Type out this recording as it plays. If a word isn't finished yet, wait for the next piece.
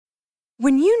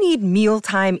When you need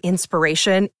mealtime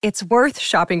inspiration, it's worth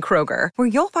shopping Kroger, where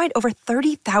you'll find over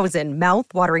 30,000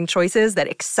 mouth-watering choices that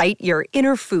excite your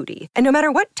inner foodie. And no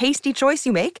matter what tasty choice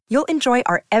you make, you'll enjoy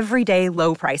our everyday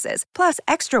low prices, plus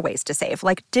extra ways to save,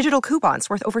 like digital coupons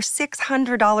worth over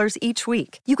 $600 each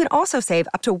week. You can also save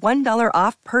up to $1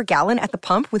 off per gallon at the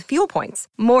pump with fuel points.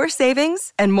 More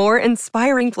savings and more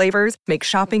inspiring flavors make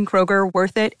shopping Kroger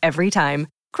worth it every time.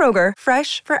 Kroger,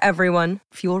 fresh for everyone.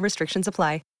 Fuel restrictions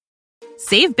apply.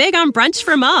 Save big on brunch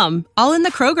for mom, all in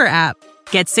the Kroger app.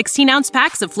 Get 16-ounce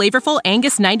packs of flavorful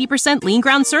Angus 90% lean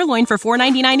ground sirloin for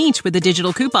 $4.99 each with a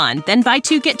digital coupon. Then buy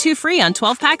 2, get 2 free on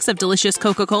 12 packs of delicious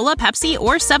Coca-Cola, Pepsi,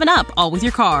 or 7-Up, all with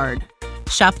your card.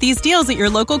 Shop these deals at your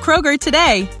local Kroger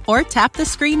today, or tap the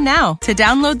screen now to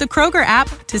download the Kroger app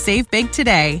to save big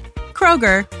today.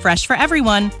 Kroger, fresh for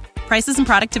everyone. Prices and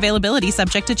product availability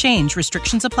subject to change.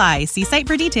 Restrictions apply. See site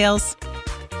for details.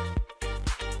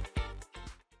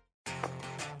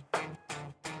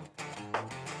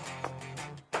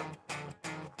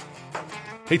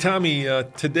 Hey, Tommy,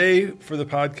 today for the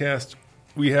podcast,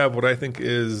 we have what I think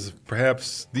is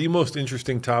perhaps the most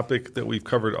interesting topic that we've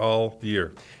covered all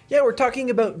year. Yeah, we're talking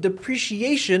about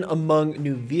depreciation among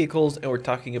new vehicles, and we're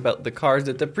talking about the cars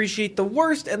that depreciate the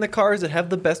worst and the cars that have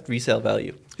the best resale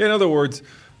value. Yeah, in other words,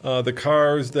 the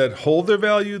cars that hold their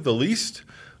value the least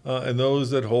and those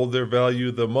that hold their value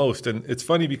the most. And it's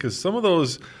funny because some of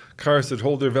those cars that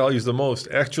hold their values the most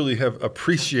actually have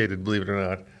appreciated, believe it or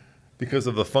not, because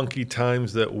of the funky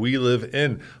times that we live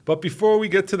in. But before we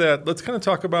get to that, let's kind of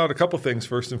talk about a couple things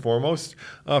first and foremost.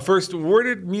 First, where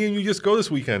did me and you just go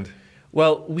this weekend?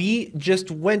 Well, we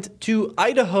just went to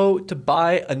Idaho to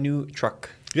buy a new truck.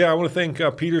 Yeah, I want to thank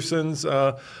Peterson's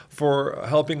for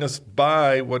helping us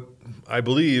buy what I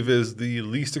believe is the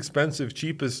least expensive,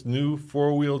 cheapest new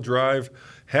four-wheel drive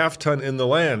half-ton in the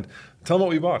land. Tell them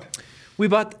what we bought. We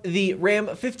bought the Ram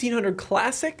 1500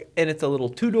 Classic, and it's a little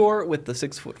two-door with the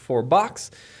 6'4"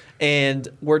 box. And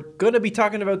we're going to be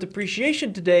talking about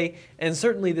depreciation today, and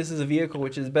certainly this is a vehicle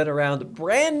which has been around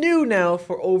brand new now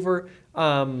for over,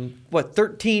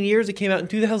 13 years. It came out in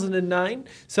 2009.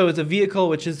 So it's a vehicle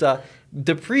which is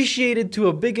depreciated to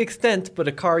a big extent, but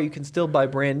a car you can still buy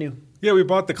brand new. Yeah, we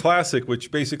bought the Classic, which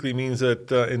basically means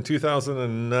that in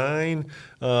 2009,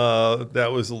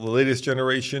 that was the latest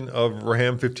generation of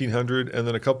Ram 1500. And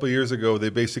then a couple of years ago, they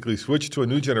basically switched to a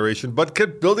new generation, but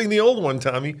kept building the old one,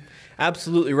 Tommy.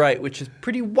 Absolutely right, which is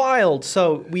pretty wild.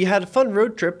 So we had a fun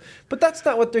road trip, but that's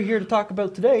not what they're here to talk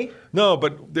about today. No,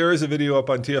 but there is a video up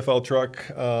on TFL Truck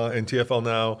and TFL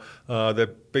Now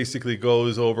that basically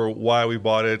goes over why we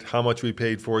bought it, how much we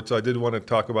paid for it. So I did want to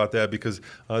talk about that because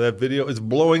that video is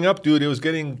blowing up, dude. It was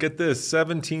getting, get this,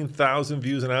 17,000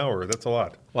 views an hour. That's a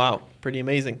lot. Wow, pretty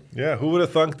amazing. Yeah, who would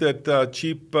have thunk that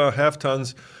cheap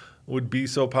half-tons would be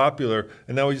so popular?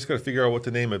 And now we just got to figure out what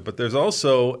to name it. But there's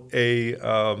also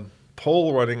a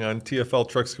poll running on TFL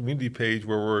Truck's community page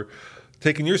where we're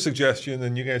taking your suggestion,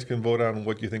 and you guys can vote on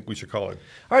what you think we should call it.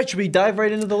 All right, should we dive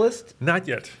right into the list? Not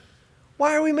yet.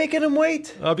 Why are we making them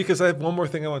wait? Because I have one more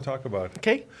thing I want to talk about.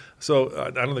 Okay. So I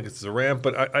don't think it's a rant,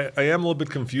 but I am a little bit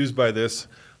confused by this.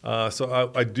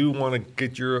 So I do want to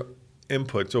get your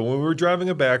input. So when we were driving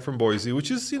it back from Boise, which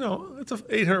is, it's an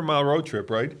 800-mile road trip,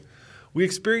 right? We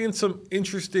experienced some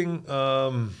interesting,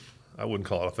 I wouldn't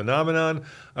call it a phenomenon.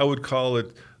 I would call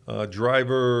it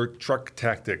driver truck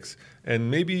tactics.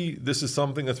 And maybe this is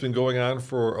something that's been going on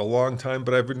for a long time,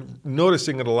 but I've been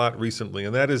noticing it a lot recently.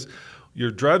 And that is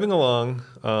you're driving along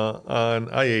on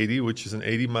I-80, which is an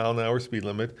 80-mile-an-hour speed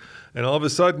limit, and all of a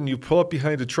sudden you pull up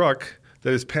behind a truck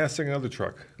that is passing another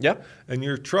truck. Yep. And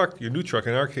your truck, your new truck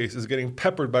in our case, is getting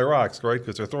peppered by rocks, right?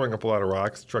 Because they're throwing up a lot of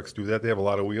rocks. Trucks do that. They have a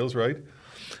lot of wheels, right?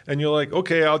 And you're like,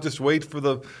 okay, I'll just wait for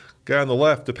the guy on the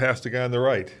left to pass the guy on the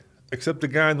right. Except the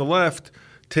guy on the left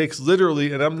takes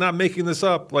literally, and I'm not making this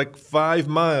up, like 5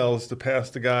 miles to pass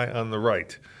the guy on the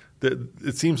right.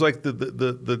 It seems like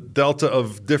the delta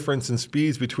of difference in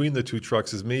speeds between the two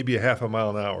trucks is maybe a half a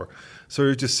mile an hour. So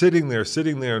you're just sitting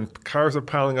there, and cars are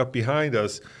piling up behind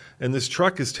us, and this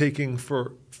truck is taking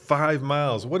for 5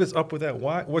 miles. What is up with that?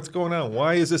 Why? What's going on?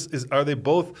 Why is this? Are they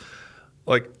both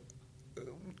like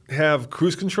have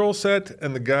cruise control set,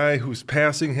 and the guy who's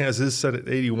passing has his set at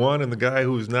 81, and the guy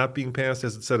who's not being passed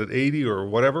has it set at 80 or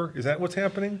whatever? Is that what's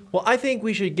happening? Well, I think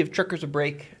we should give truckers a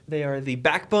break. They are the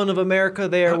backbone of America.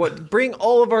 They are what bring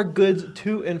all of our goods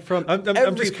to and from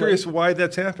I'm just curious why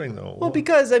that's happening, though. Well,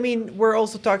 because, we're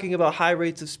also talking about high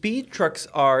rates of speed. Trucks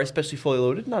are, especially fully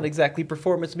loaded, not exactly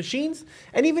performance machines.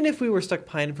 And even if we were stuck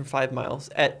behind it for 5 miles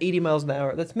at 80 miles an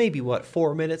hour, that's maybe,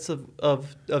 4 minutes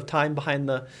of time behind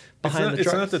behind the It's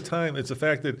trucks. not the time. It's the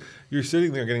fact that you're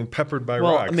sitting there getting peppered by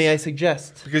Well, rocks. may I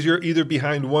suggest Because you're either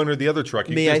behind one or the other truck.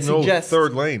 There's no suggest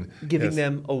third lane. giving Yes.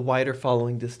 them a wider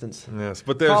following distance? Yes,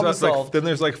 but there's Problem like solved. then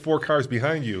there's like 4 cars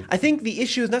behind you. I think the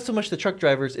issue is not so much the truck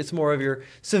drivers; it's more of your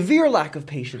severe lack of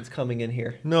patience coming in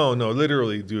here. No,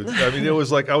 literally, dude. I mean, it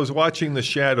was like I was watching The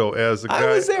Shadow as the guy.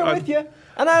 I was there with you,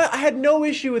 and I had no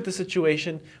issue with the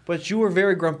situation, but you were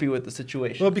very grumpy with the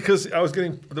situation. Well, because I was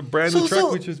getting the brand new So- truck,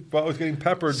 so- which is I was getting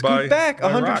peppered Scoot by back by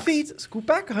 100 rocks. feet. Scoot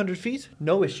back 100 feet.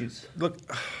 No issues. Look,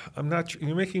 I'm not.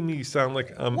 You're making me sound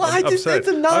like I'm, Well, I'm upset. it's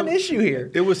a non-issue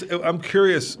here. I'm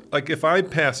curious. Like if I'm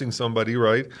passing somebody,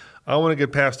 right? I want to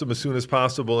get past them as soon as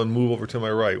possible and move over to my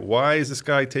right. Why is this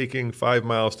guy taking 5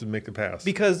 miles to make the pass?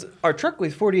 Because our truck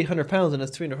weighs 4,800 pounds and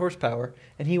has 300 horsepower,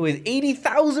 and he weighs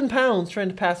 80,000 pounds trying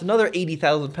to pass another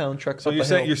 80,000 pound truck so up you're a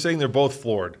saying hill. they're both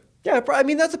floored. Yeah, I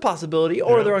mean that's a possibility.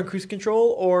 Or Yeah. they're on cruise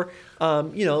control, or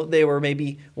they were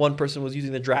maybe one person was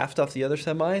using the draft off the other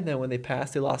semi, and then when they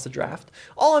passed, they lost the draft.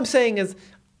 All I'm saying is,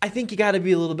 I think you got to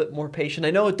be a little bit more patient.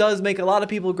 I know it does make a lot of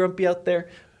people grumpy out there,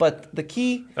 but the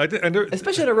key,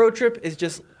 especially on a road trip, is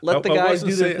just let the guys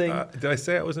do their thing. Did I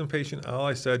say I was impatient? All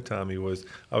I said, Tommy, was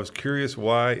I was curious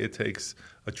why it takes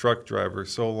a truck driver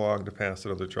so long to pass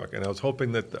another truck, and I was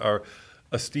hoping that our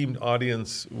esteemed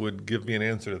audience would give me an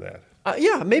answer to that.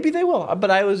 Yeah, maybe they will,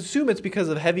 but I would assume it's because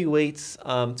of heavy weights,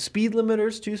 speed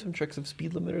limiters too. Some trucks have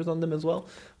speed limiters on them as well.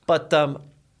 But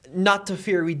not to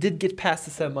fear, we did get past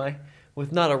the semi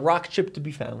with not a rock chip to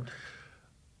be found.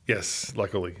 Yes,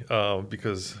 luckily,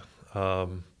 because I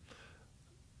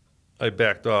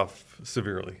backed off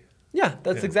severely. Yeah,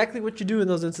 that's Yeah. exactly what you do in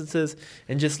those instances,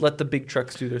 and just let the big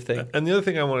trucks do their thing. And the other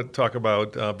thing I want to talk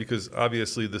about, because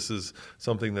obviously this is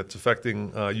something that's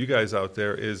affecting you guys out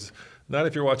there, is not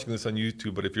if you're watching this on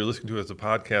YouTube, but if you're listening to it as a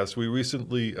podcast. We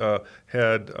recently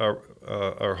had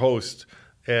our host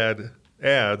add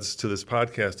ads to this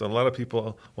podcast. And a lot of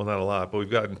people, well, not a lot, but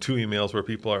we've gotten 2 emails where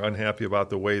people are unhappy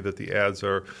about the way that the ads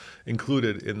are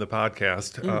included in the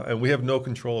podcast. And we have no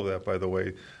control of that, by the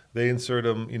way. They insert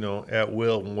them, at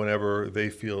will whenever they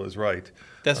feel is right.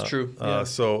 That's true. Yeah.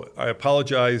 So I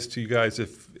apologize to you guys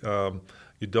if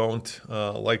you don't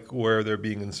like where they're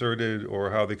being inserted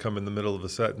or how they come in the middle of a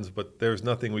sentence, but there's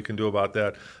nothing we can do about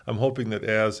that. I'm hoping that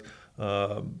as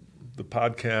the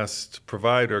podcast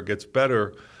provider gets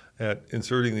better at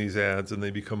inserting these ads and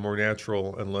they become more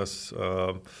natural and less,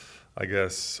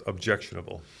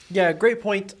 objectionable. Yeah, great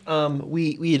point.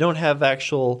 We don't have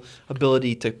actual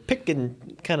ability to pick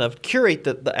and kind of curate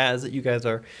the ads that you guys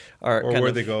are Or kind where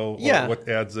of, they go, yeah. or what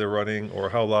ads they're running, or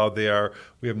how loud they are.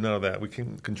 We have none of that. We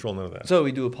can control none of that. So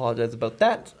we do apologize about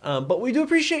that. But we do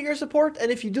appreciate your support.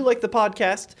 And if you do like the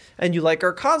podcast and you like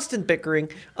our constant bickering,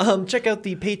 check out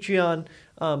the Patreon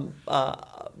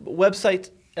website.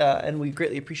 And we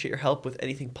greatly appreciate your help with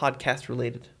anything podcast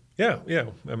related. Yeah.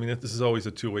 I mean, this is always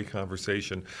a two-way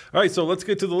conversation. All right, so let's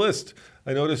get to the list.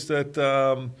 I noticed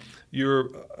that you're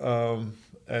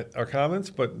at our comments,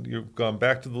 but you've gone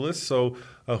back to the list. So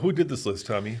who did this list,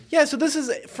 Tommy? Yeah, so this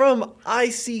is from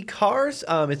IC Cars.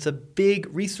 It's a big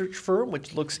research firm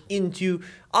which looks into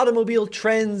automobile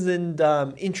trends and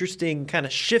interesting kind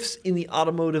of shifts in the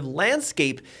automotive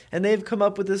landscape. And they've come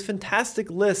up with this fantastic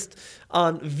list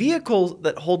on vehicles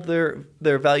that hold their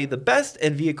value the best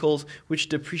and vehicles which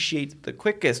depreciate the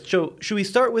quickest. So should we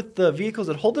start with the vehicles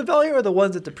that hold their value or the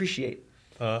ones that depreciate?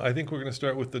 I think we're going to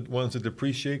start with the ones that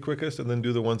depreciate quickest and then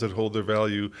do the ones that hold their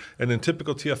value. And in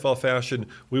typical TFL fashion,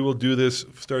 we will do this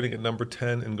starting at number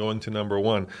 10 and going to number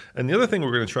 1. And the other thing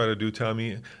we're going to try to do,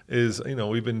 Tommy, is,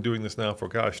 we've been doing this now for,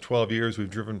 12 years.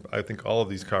 We've driven, I think, all of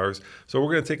these cars. So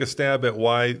we're going to take a stab at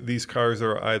why these cars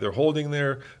are either holding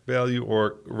their value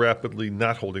or rapidly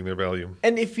not holding their value.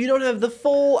 And if you don't have the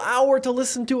full hour to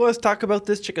listen to us talk about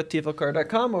this, check out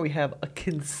tflcar.com where we have a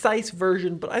concise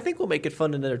version, but I think we'll make it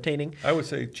fun and entertaining. I would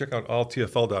say check out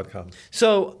alltfl.com.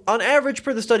 So on average,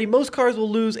 per the study, most cars will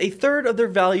lose a third of their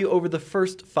value over the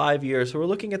first 5 years. So we're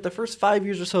looking at the first 5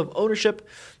 years or so of ownership.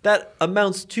 That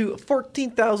amounts to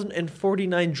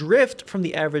 14,049 drift from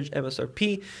the average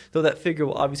MSRP, though that figure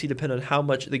will obviously depend on how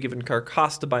much the given car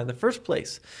costs to buy in the first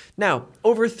place. Now,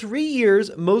 over 3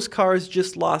 years, most cars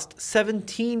just lost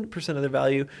 17% of their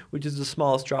value, which is the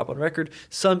smallest drop on record.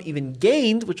 Some even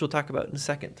gained, which we'll talk about in a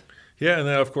second. Yeah, and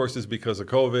that, of course, is because of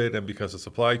COVID and because of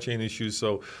supply chain issues.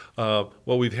 So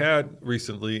what we've had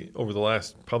recently over the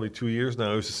last probably 2 years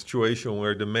now is a situation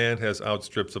where demand has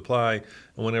outstripped supply.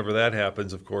 And whenever that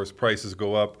happens, of course, prices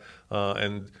go up.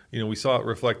 And we saw it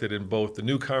reflected in both the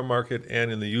new car market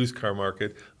and in the used car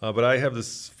market. But I have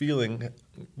this feeling,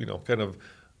 kind of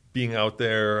being out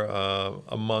there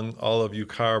among all of you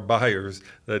car buyers,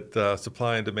 that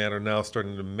supply and demand are now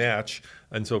starting to match,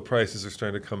 and so prices are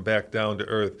starting to come back down to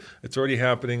earth. It's already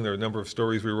happening. There are a number of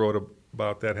stories we wrote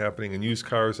about that happening in used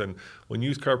cars, and when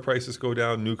used car prices go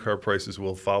down, new car prices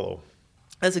will follow.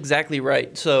 That's exactly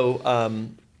right. So,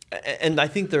 and I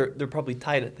think they're probably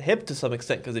tied at the hip to some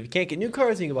extent, because if you can't get new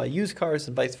cars, you can buy used cars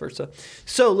and vice versa.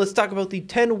 So let's talk about the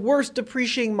 10 worst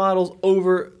depreciating models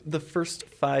over the first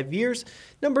 5 years.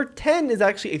 Number 10 is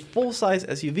actually a full-size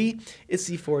SUV. It's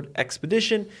the Ford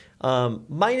Expedition,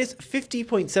 minus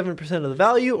 50.7% of the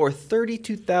value, or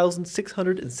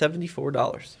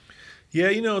 $32,674.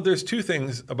 Yeah, there's two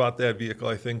things about that vehicle,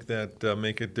 I think, that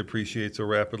make it depreciate so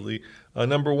rapidly.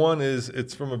 Number one is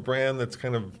it's from a brand that's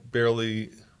kind of barely...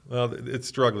 Well, it's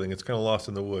struggling. It's kind of lost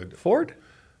in the wood. Ford?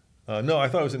 No, I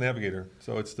thought it was a Navigator.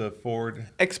 So it's the Ford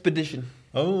Expedition.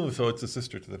 Oh, so it's a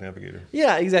sister to the Navigator.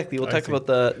 Yeah, exactly. We'll talk about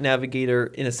the Navigator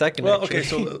in a second. Well,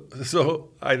 actually. okay,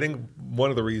 so I think one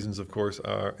of the reasons, of course,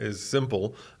 is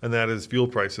simple, and that is fuel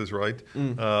prices, right?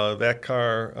 That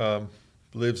car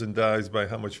lives and dies by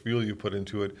how much fuel you put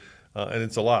into it, and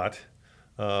it's a lot.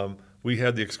 We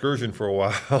had the Excursion for a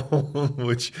while,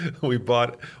 which we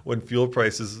bought when fuel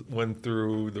prices went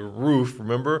through the roof.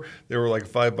 Remember? They were like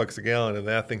 $5 a gallon, and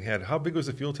that thing had, how big was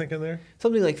the fuel tank in there?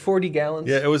 Something like 40 gallons.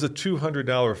 Yeah, it was a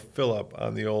 $200 fill-up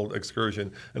on the old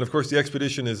Excursion. And, of course, the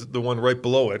Expedition is the one right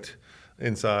below it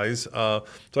in size. So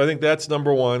I think that's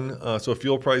number one. So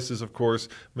fuel prices, of course,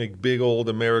 make big old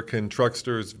American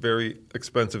trucksters very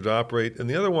expensive to operate. And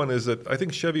the other one is that I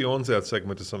think Chevy owns that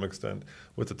segment to some extent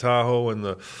with the Tahoe and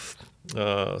the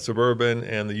Suburban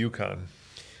and the Yukon.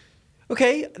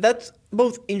 Okay, that's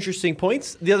both interesting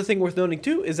points. The other thing worth noting,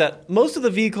 too, is that most of the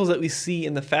vehicles that we see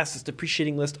in the fastest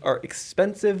depreciating list are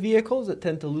expensive vehicles that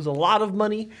tend to lose a lot of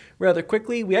money rather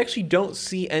quickly. We actually don't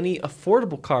see any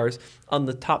affordable cars on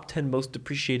the top 10 most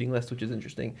depreciating list, which is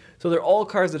interesting. So they're all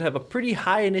cars that have a pretty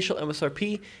high initial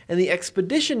MSRP, and the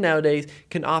Expedition nowadays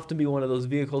can often be one of those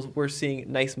vehicles. We're seeing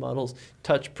nice models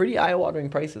touch pretty eye-watering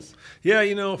prices.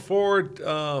 Yeah, Ford,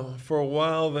 for a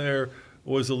while there,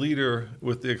 was a leader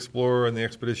with the Explorer and the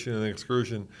Expedition and the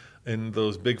Excursion in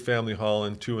those big family haul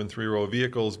and 2- and 3-row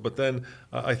vehicles. But then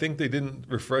I think they didn't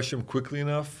refresh them quickly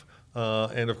enough.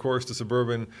 And, of course, the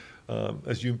Suburban,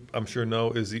 as you, I'm sure,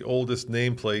 know, is the oldest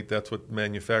nameplate. That's what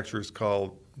manufacturers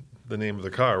call the name of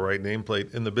the car, right?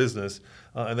 Nameplate in the business.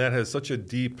 And that has such a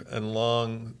deep and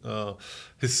long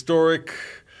historic,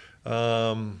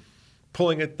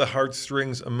 pulling at the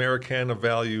heartstrings Americana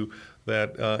value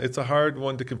that it's a hard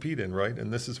one to compete in, right?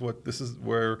 And this is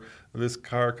where this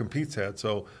car competes at.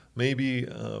 So maybe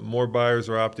more buyers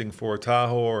are opting for a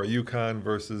Tahoe or a Yukon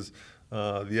versus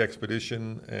the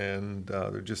Expedition, and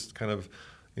they're just kind of,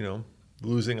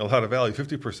 losing a lot of value.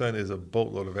 50% is a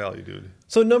boatload of value, dude.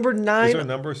 So number 9... Is there a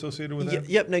number associated with that?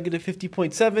 Yep, negative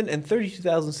 50.7 and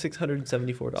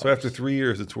 $32,674. So after 3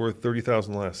 years, it's worth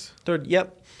 $30,000 less.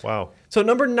 Yep. Wow. So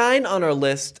number 9 on our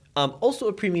list, also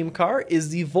a premium car, is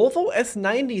the Volvo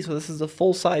S90. So this is a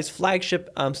full-size flagship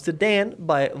sedan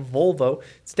by Volvo.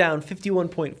 It's down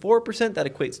 51.4%. That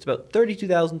equates to about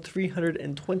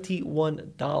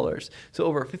 $32,321. So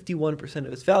over 51%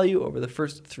 of its value over the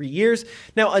first 3 years.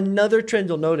 Now, another trend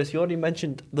you'll notice, you already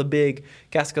mentioned the big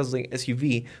gas-guzzling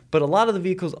SUV, but a lot of the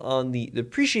vehicles on the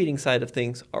depreciating side of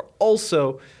things are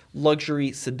also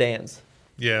luxury sedans.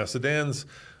 Yeah, sedans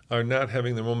are not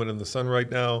having their moment in the sun right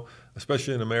now,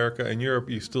 especially in America. In Europe,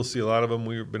 you still see a lot of them.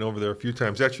 We've been over there a few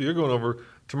times. Actually, you're going over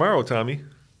tomorrow, Tommy,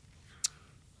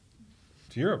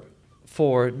 to Europe.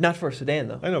 Not for a sedan,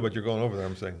 though. I know, but you're going over there,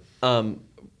 I'm saying.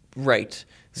 Right.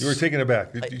 You were taking it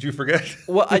back. Did you forget?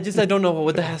 Well, I don't know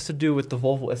what that has to do with the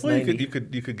Volvo S90. Well, you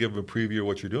could give a preview of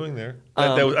what you're doing there.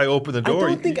 I opened the door.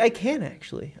 I don't think I can,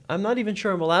 actually. I'm not even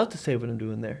sure I'm allowed to say what I'm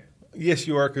doing there. Yes,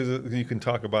 you are, because you can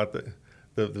talk about the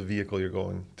vehicle you're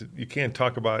going to. You can't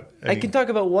talk about I can talk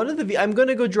about one of I'm going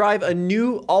to go drive a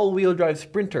new all-wheel drive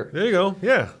Sprinter. There you go.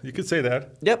 Yeah, you could say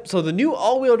that. Yep, so the new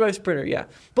all-wheel drive Sprinter, yeah.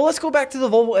 But let's go back to the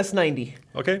Volvo S90.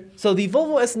 Okay. So the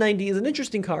Volvo S90 is an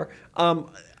interesting car.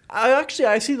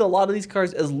 I see a lot of these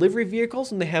cars as livery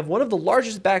vehicles, and they have one of the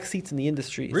largest back seats in the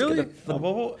industry. Really?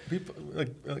 Volvo, people,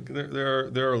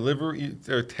 there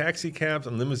are taxi cabs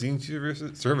and limousine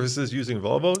services using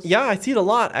Volvos? Yeah, I see it a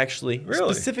lot, actually.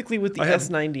 Really? Specifically with the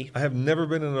S90. I have never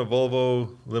been in a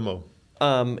Volvo limo.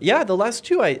 Yeah, the last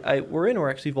two I were in were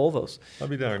actually Volvos. I'll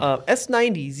be darned.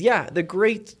 S90s, yeah, they're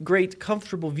great,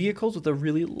 comfortable vehicles with a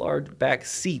really large back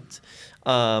seat.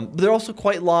 They're also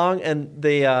quite long, and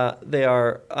they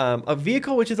are a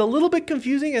vehicle which is a little bit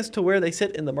confusing as to where they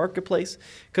sit in the marketplace,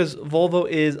 because Volvo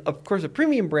is, of course, a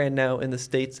premium brand now in the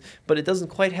States, but it doesn't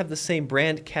quite have the same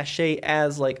brand cachet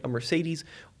as like a Mercedes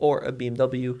or a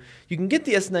BMW. You can get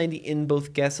the S90 in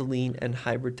both gasoline and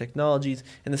hybrid technologies,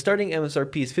 and the starting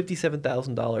MSRP is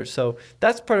 $57,000. So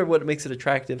that's part of what makes it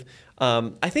attractive.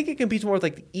 I think it competes more with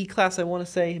like the E-Class, I want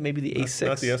to say, maybe the A6.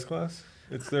 Not the S-Class?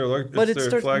 It's their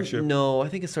flagship. No, I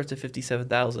think it starts at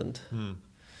 $57,000.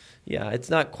 Yeah,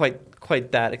 it's not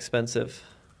quite that expensive.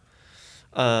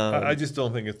 I just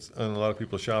don't think it's on a lot of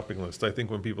people's shopping list. I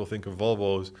think when people think of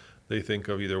Volvos, they think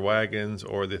of either wagons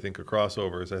or they think of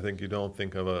crossovers. I think you don't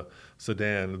think of a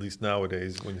sedan, at least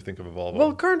nowadays, when you think of a Volvo.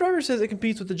 Well, Car and Driver says it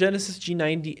competes with the Genesis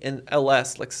G90 and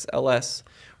LS, Lexus LS,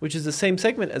 which is the same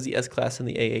segment as the S-Class and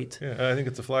the A8. Yeah, I think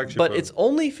it's a flagship. But it's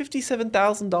only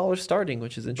 $57,000 starting,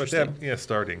 which is interesting. But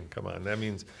starting, come on. That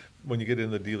means when you get in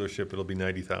the dealership, it'll be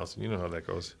 $90,000. You know how that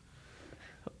goes.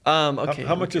 Okay.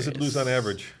 How much does it lose on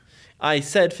average? I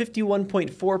said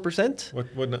 51.4%.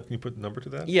 What can you put a number to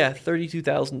that? Yeah,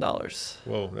 $32,000.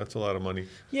 Whoa, that's a lot of money.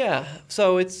 Yeah,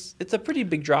 so it's a pretty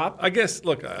big drop. I guess.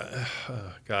 Look,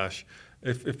 gosh,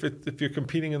 if you're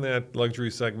competing in that luxury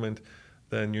segment,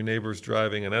 then your neighbor's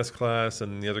driving an S-Class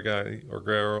and the other guy or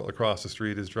girl across the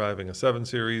street is driving a 7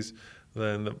 Series,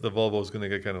 then the Volvo is going to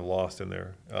get kind of lost in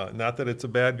there. Not that it's a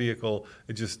bad vehicle,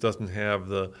 it just doesn't have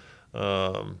the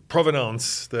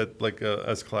provenance that like a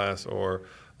S-Class or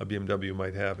a BMW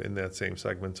might have in that same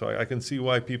segment. So I can see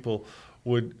why people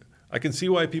would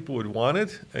want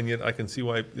it, and yet I can see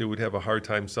why they would have a hard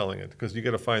time selling it, because you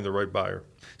got to find the right buyer.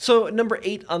 So number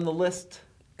 8 on the list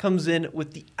comes in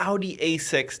with the Audi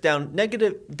A6, down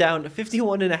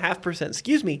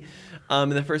 51.5%, in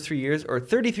the first 3 years, or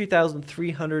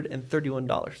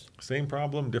 $33,331. Same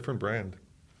problem, different brand.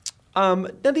 Now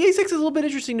the A6 is a little bit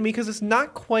interesting to me because it's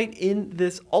not quite in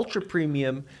this ultra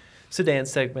premium sedan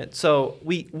segment. So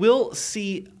we will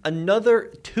see another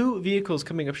 2 vehicles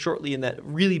coming up shortly in that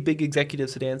really big executive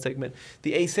sedan segment.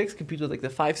 The A6 competes with like the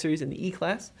 5 Series and the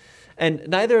E-Class, and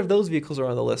neither of those vehicles are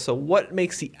on the list. So what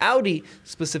makes the Audi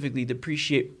specifically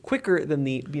depreciate quicker than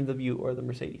the BMW or the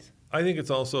Mercedes? I think it's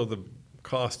also the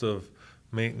cost of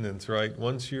maintenance, right?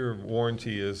 Once your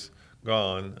warranty is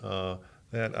gone,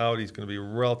 that Audi is going to be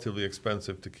relatively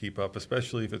expensive to keep up,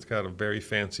 especially if it's got a very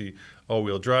fancy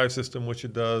all-wheel drive system, which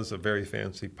it does, a very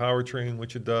fancy powertrain,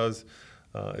 which it does.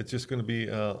 It's just going to be,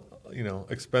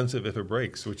 expensive if it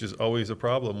breaks, which is always a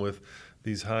problem with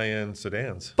these high-end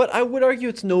sedans. But I would argue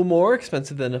it's no more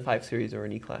expensive than a 5 Series or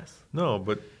an E-Class. No,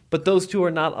 but those 2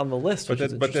 are not on the list, which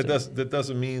is interesting. But that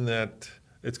doesn't mean that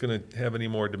it's going to have any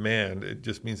more demand. It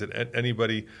just means that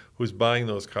anybody who's buying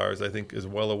those cars, I think, is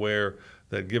well aware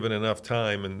that given enough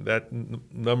time, and that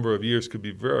number of years could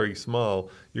be very small,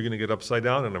 you're going to get upside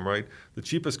down on them, right? The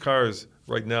cheapest cars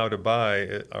right now to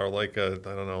buy are like a,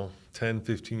 10,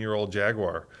 15-year-old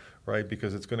Jaguar, right?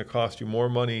 Because it's going to cost you more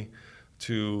money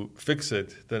to fix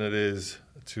it than it is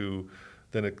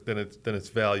than its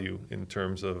value in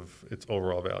terms of its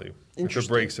overall value. If it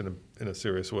breaks in a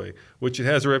serious way, which it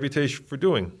has a reputation for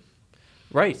doing.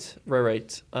 Right.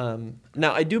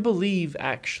 Now, I do believe,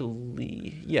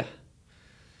 actually,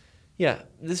 yeah,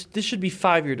 this should be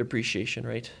 5-year depreciation,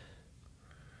 right?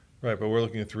 Right, but we're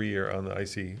looking at 3-year on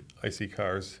the IC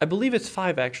cars. I believe it's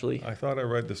 5, actually. I thought I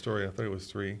read the story. I thought it was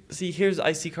 3. See, here's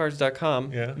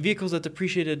iccars.com. Yeah. Vehicles that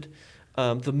depreciated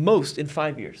the most in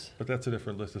 5 years. But that's a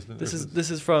different list, isn't it?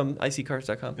 This is from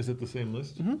iccars.com. Is it the same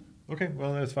list? Mm-hmm. Okay,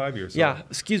 well, that's 5 years. So. Yeah,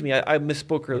 excuse me, I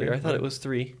misspoke earlier. I thought it was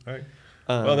 3. All right.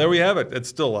 Well, there we have it. It's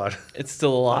still a lot. It's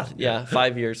still a lot. Yeah,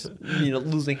 5 years.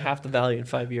 Losing half the value in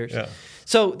 5 years. Yeah.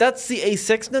 So that's the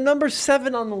A6. Now, number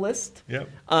 7 on the list. Yep.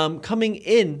 Coming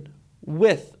in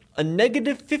with a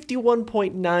negative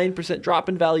 51.9% drop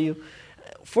in value,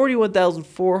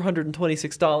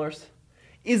 $41,426,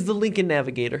 is the Lincoln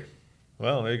Navigator.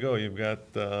 Well, there you go. You've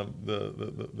got the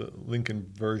Lincoln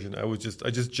version. I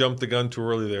just jumped the gun too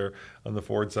early there on the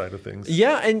Ford side of things.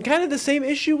 Yeah, and kind of the same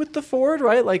issue with the Ford,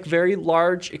 right? Like very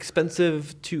large,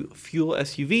 expensive to fuel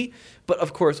SUV, but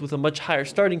of course with a much higher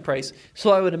starting price.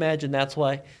 So I would imagine that's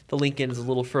why the Lincoln is a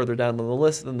little further down on the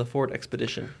list than the Ford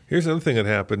Expedition. Here's another thing that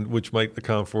happened, which might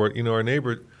account for it. Our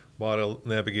neighbor bought a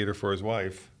Navigator for his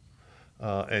wife,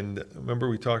 and remember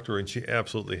we talked to her, and she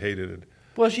absolutely hated it.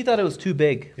 Well, she thought it was too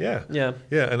big. Yeah. Yeah.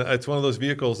 Yeah, and it's one of those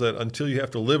vehicles that until you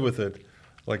have to live with it,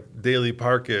 like daily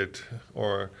park it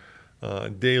or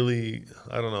daily,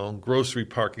 grocery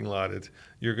parking lot it,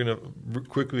 you're going to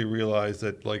quickly realize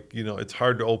that, it's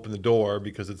hard to open the door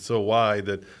because it's so wide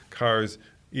that cars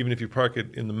even if you park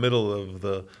it in the middle of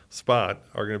the spot,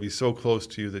 are going to be so close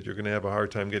to you that you're going to have a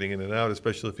hard time getting in and out,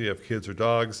 especially if you have kids or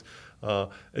dogs.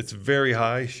 It's very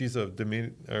high. She's a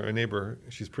neighbor.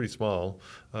 She's pretty small,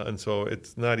 and so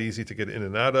it's not easy to get in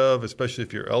and out of, especially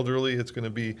if you're elderly. It's going to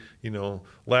be,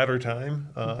 ladder time,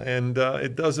 and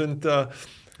it doesn't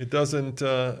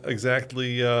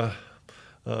exactly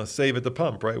save at the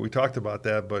pump, right? We talked about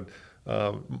that, but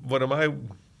one of my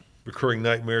recurring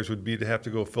nightmares would be to have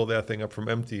to go fill that thing up from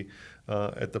empty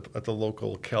at the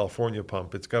local California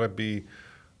pump. It's got to be,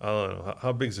 I don't know,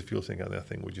 how big is the fuel tank on that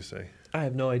thing, would you say? I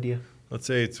have no idea. Let's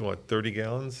say it's 30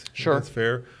 gallons? Sure. That's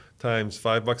fair. Times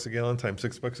 $5 a gallon, times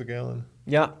 $6 a gallon.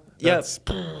 Yeah. That's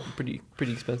pretty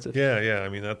expensive. Yeah. I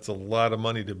mean, that's a lot of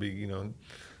money to be,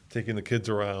 taking the kids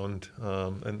around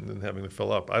and having to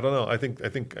fill up. I don't know. I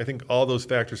think all those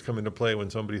factors come into play when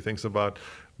somebody thinks about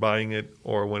buying it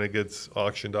or when it gets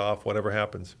auctioned off, whatever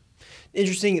happens.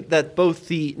 Interesting that both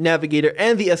the Navigator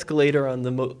and the Escalade are on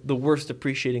the worst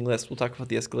appreciating list. We'll talk about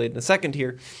the Escalade in a second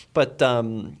here, but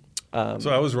so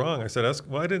I was wrong. I said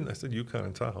I didn't. I said Yukon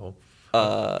and Tahoe.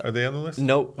 Are they on the list?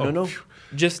 No. Phew.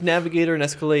 Just Navigator and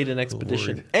Escalade and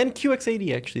Expedition. Lord. And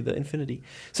QX80, actually, the Infinity.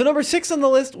 So number 6 on the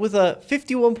list with a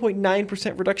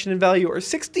 51.9% reduction in value, or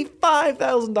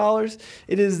 $65,000.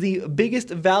 It is the biggest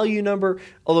value number,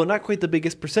 although not quite the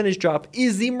biggest percentage drop,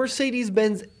 is the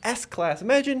Mercedes-Benz S-Class.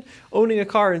 Imagine owning a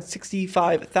car and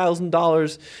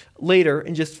 $65,000 later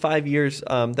in just 5 years.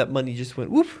 That money just went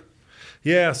whoop.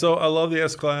 Yeah, so I love the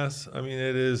S-Class. I mean,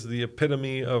 it is the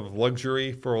epitome of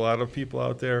luxury for a lot of people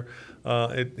out there.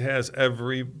 It has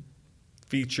every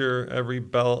feature, every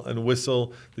bell and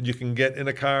whistle that you can get in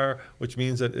a car, which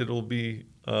means that it'll be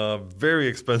very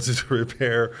expensive to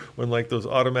repair when those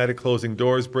automatic closing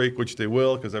doors break, which they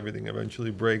will because everything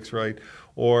eventually breaks, right?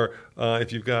 Or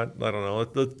if you've got, I don't know,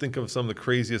 let's think of some of the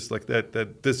craziest, like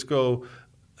that disco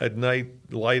at night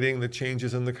lighting that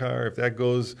changes in the car. If that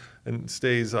goes and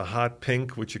stays a hot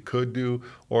pink, which it could do,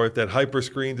 or if that hyper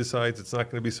screen decides it's not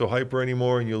going to be so hyper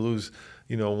anymore and you lose,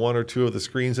 one or two of the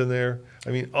screens in there. I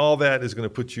mean, all that is going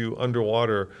to put you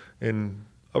underwater in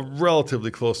a relatively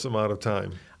close amount of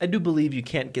time. I do believe you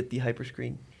can't get the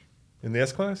hyperscreen. In the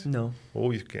S-Class? No. Oh,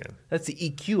 you can. That's the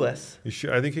EQS. You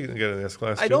sure? I think you can get an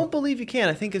S-Class too. I don't believe you can.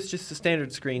 I think it's just the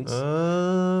standard screens in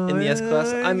the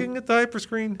S-Class. You can get the hyper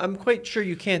screen. I'm quite sure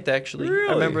you can't, actually. Really?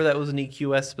 I remember that was an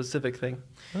EQS specific thing.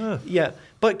 Huh. Yeah.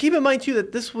 But keep in mind, too,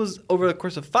 that this was over the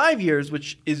course of 5 years,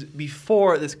 which is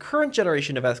before this current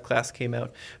generation of S-Class came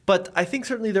out. But I think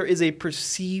certainly there is a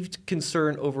perceived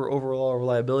concern over overall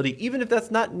reliability, even if that's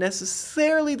not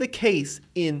necessarily the case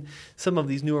in some of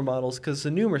these newer models, because the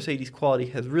new Mercedes quality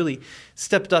has really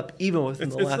stepped up even within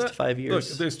the last 5 years.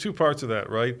 Look, there's two parts of that,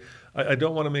 right? I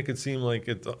don't want to make it seem like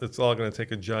it's all going to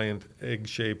take a giant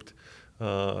egg-shaped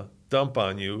dump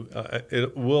on you.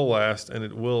 It will last, and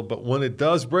it will. But when it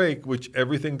does break, which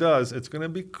everything does, it's going to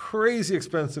be crazy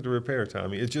expensive to repair,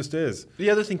 Tommy. It just is. The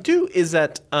other thing, too, is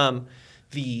that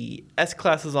the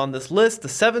S-Class is on this list, the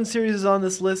 7 Series is on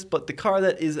this list, but the car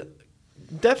that is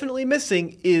definitely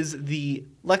missing is the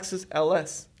Lexus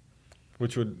LS.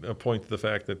 Which would point to the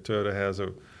fact that Toyota has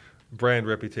a brand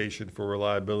reputation for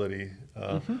reliability.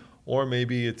 Or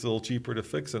maybe it's a little cheaper to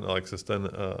fix an Lexus than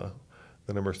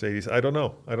a Mercedes. I don't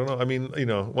know. I mean,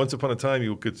 once upon a time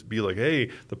you could be like,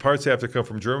 hey, the parts have to come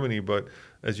from Germany, but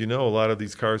as you know, a lot of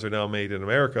these cars are now made in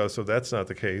America, so that's not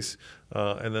the case.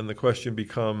 And then the question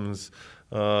becomes,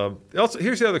 also,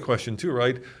 here's the other question too,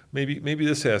 right? Maybe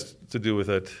this has to do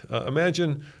with it.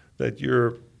 Imagine that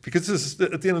because this is,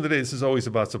 at the end of the day, this is always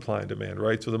about supply and demand,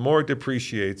 right? So the more it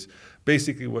depreciates,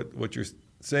 basically what you're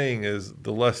saying is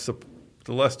the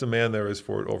less demand there is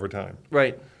for it over time.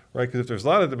 Right. Right, because if there's a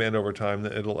lot of demand over time,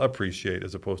 then it'll appreciate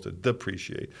as opposed to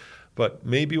depreciate. But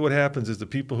maybe what happens is the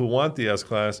people who want the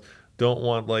S-Class don't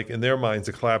want, in their minds,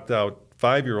 a clapped-out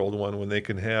 5-year-old one when they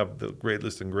can have the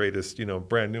greatest and greatest,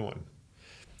 brand new one.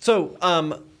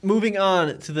 So, moving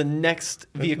on to the next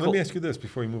vehicle. Let me ask you this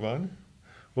before you move on.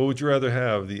 What would you rather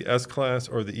have, the S-Class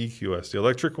or the EQS, the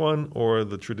electric one or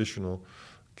the traditional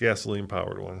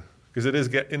gasoline-powered one? Because it is,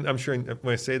 and I'm sure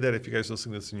when I say that, if you guys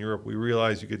listen to this in Europe, we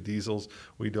realize you get diesels,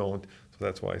 we don't, so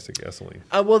that's why I say gasoline.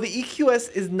 Well, the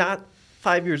EQS is not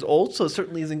 5 years old, so it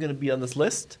certainly isn't going to be on this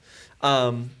list.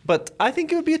 But I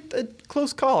think it would be a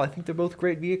close call. I think they're both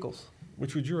great vehicles.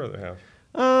 Which would you rather have?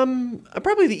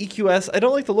 Probably the EQS. I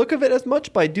don't like the look of it as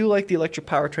much, but I do like the electric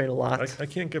powertrain a lot. I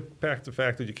can't get back to the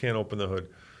fact that you can't open the hood.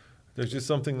 There's just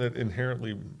something that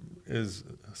inherently is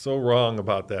so wrong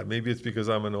about that. Maybe it's because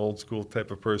I'm an old school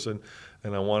type of person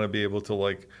and I want to be able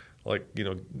to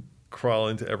crawl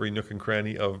into every nook and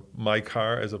cranny of my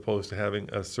car as opposed to having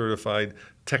a certified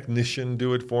technician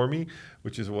do it for me,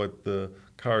 which is what the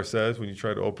car says when you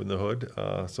try to open the hood.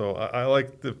 So I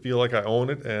like to feel like I own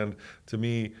it, and to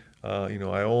me,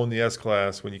 I own the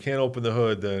S-Class. When you can't open the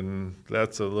hood, then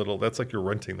that's like you're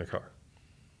renting the car.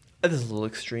 This is a little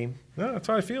extreme. No, that's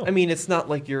how I feel. I mean, it's not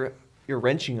like you're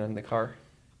wrenching on the car.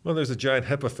 Well, there's a giant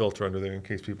HEPA filter under there in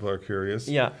case people are curious.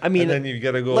 Yeah, I mean, and then you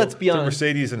got to go let's be to honest.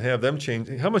 Mercedes and have them change.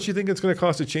 How much do you think it's going to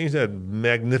cost to change that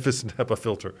magnificent HEPA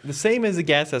filter? The same as the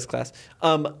gas S-Class.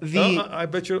 I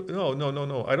bet you.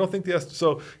 No. I don't think the S.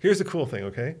 So here's the cool thing,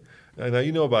 okay? Now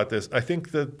you know about this. I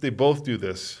think that they both do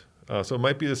this. So it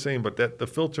might be the same, but that the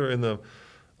filter in the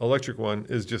electric one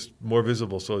is just more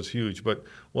visible, so it's huge. But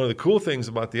one of the cool things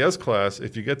about the S-Class,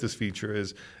 if you get this feature,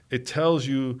 is it tells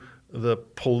you the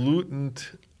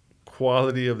pollutant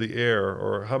quality of the air,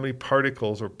 or how many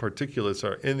particles or particulates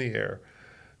are in the air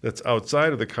that's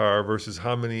outside of the car versus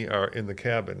how many are in the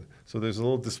cabin. So there's a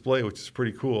little display, which is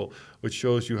pretty cool, which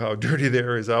shows you how dirty the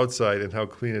air is outside and how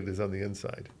clean it is on the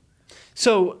inside.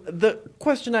 So the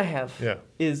question I have Yeah.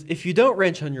 is, if you don't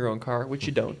wrench on your own car, which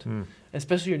you don't,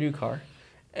 especially your new car,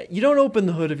 you don't open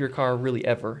the hood of your car really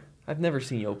ever. I've never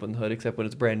seen you open the hood except when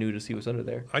it's brand new to see what's under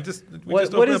there. We just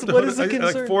What open is- up the what hood. is the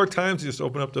concern? Like 4 times, you just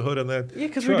open up the hood on that. Yeah,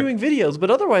 because we're truck. doing videos, but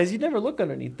otherwise you'd never look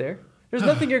underneath there. There's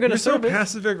nothing you're going to You're so service.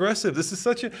 passive aggressive. This is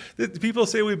such a. People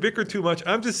say we bicker too much.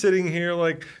 I'm just sitting here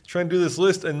like trying to do this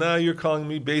list, and now you're calling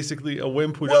me basically a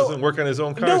wimp who doesn't work on his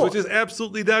own cars, no. which is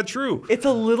absolutely not true. It's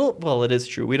a little. Well, it is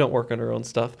true. We don't work on our own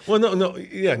stuff. Well,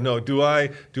 no. Do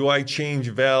I change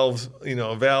valves?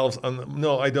 Valves on.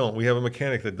 No, I don't. We have a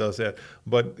mechanic that does that.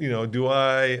 But do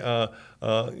I?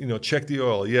 Check the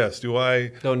oil? Yes. Do I?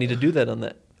 Don't need to do that on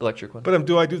that electric one. But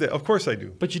do I do that? Of course I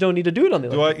do. But you don't need to do it on the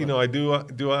Do I, electric one.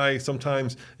 do I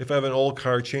sometimes, if I have an old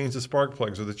car, change the spark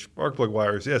plugs or the spark plug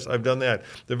wires? Yes, I've done that.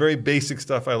 The very basic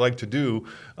stuff I like to do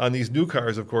on these new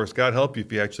cars, of course. God help you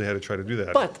if you actually had to try to do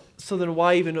that. But so then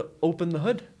why even open the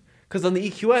hood? Because on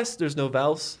the EQS, there's no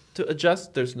valves to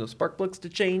adjust. There's no spark plugs to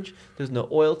change. There's no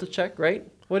oil to check, right?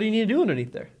 What do you need to do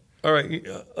underneath there? All right,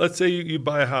 let's say you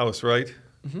buy a house, right?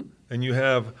 Mm-hmm. And you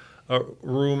have a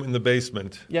room in the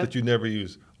basement that you never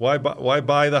use. Why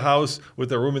buy the house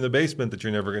with a room in the basement that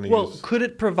you're never going to use? Well, could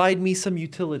it provide me some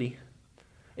utility?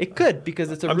 It could,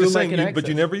 because it's a I'm room just saying, I can access. but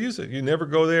you never use it. You never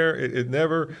go there. It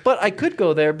never. But I could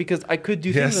go there because I could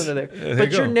do things Yes. under There there. you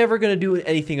But you're go. never going to do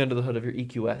anything under the hood of your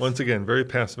EQS. Once again, very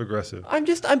passive aggressive.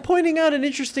 I'm pointing out an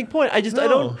interesting point. I No.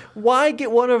 don't. Why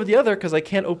get one over the other? Because I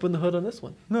can't open the hood on this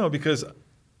one. No, because,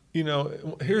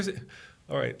 here's.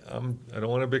 All right, I don't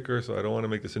want to bicker, so I don't want to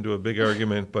make this into a big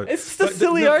argument. But It's just a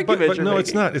silly argument But you're no,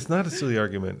 it's making. not. It's not a silly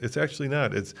argument. It's actually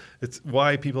not. It's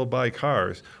why people buy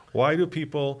cars. Why do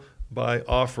people buy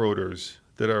off-roaders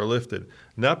that are lifted?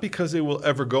 Not because they will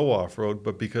ever go off-road,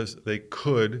 but because they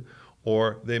could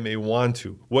or they may want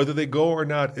to. Whether they go or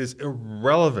not is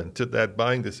irrelevant to that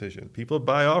buying decision. People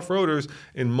buy off-roaders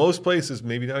in most places,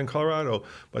 maybe not in Colorado,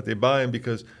 but they buy them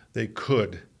because they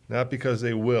could, not because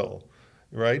they will.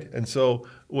 Right? And so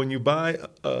when you buy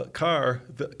a car,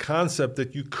 the concept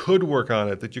that you could work on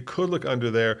it, that you could look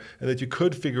under there, and that you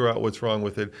could figure out what's wrong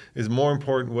with it is more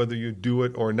important whether you do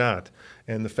it or not.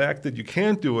 And the fact that you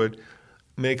can't do it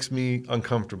makes me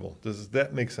uncomfortable. Does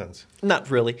that make sense?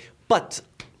 Not really. But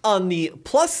on the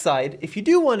plus side, if you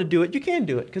do want to do it, you can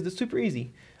do it because it's super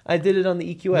easy. I did it on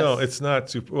the EQS. No, it's not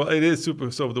super. Well, it is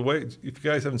super. So the way, if you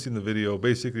guys haven't seen the video,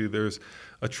 basically there's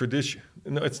a tradition.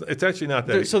 No, it's actually not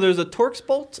that. So there's a Torx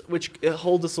bolt which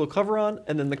holds this little cover on,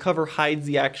 and then the cover hides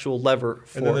the actual lever.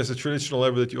 And then there's a traditional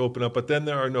lever that you open up, but then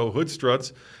there are no hood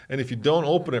struts. And if you don't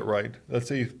open it right, let's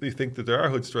say you think that there are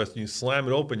hood struts and you slam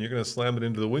it open, you're going to slam it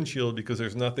into the windshield because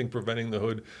there's nothing preventing the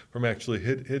hood from actually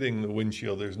hitting the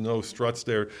windshield. There's no struts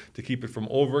there to keep it from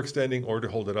overextending or to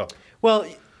hold it up. Well,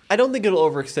 I don't think it'll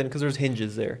overextend because there's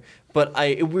hinges there. But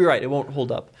we're right, it won't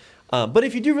hold up. But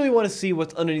if you do really want to see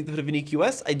what's underneath the hood of an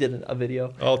EQS, I did a video.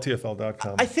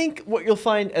 Alltfl.com. I think what you'll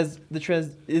find as the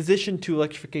transition to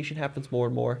electrification happens more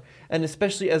and more, and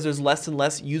especially as there's less and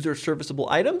less user serviceable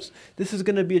items, this is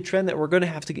going to be a trend that we're going to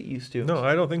have to get used to. No,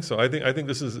 I don't think so. I think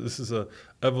this is a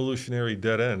evolutionary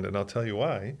dead end, and I'll tell you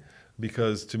why.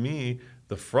 Because to me,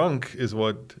 the frunk is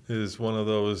what is one of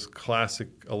those classic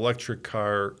electric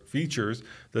car features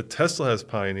that Tesla has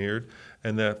pioneered,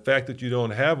 and the fact that you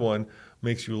don't have one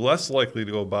makes you less likely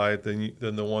to go buy it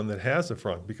than the one that has a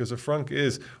frunk. Because a frunk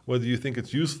is, whether you think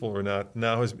it's useful or not,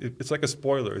 now it's like a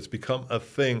spoiler. It's become a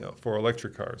thing for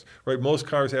electric cars, right? Most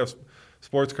cars have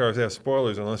sports cars have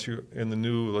spoilers unless you're in the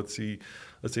new, let's say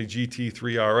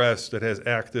GT3 RS that has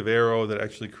active aero that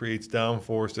actually creates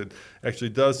downforce, that actually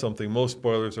does something. Most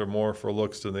spoilers are more for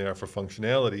looks than they are for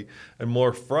functionality, and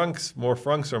more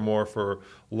frunks are more for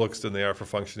looks than they are for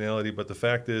functionality. But the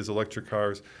fact is, electric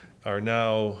cars are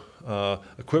now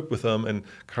equipped with them, and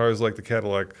cars like the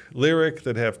Cadillac Lyriq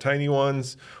that have tiny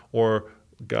ones, or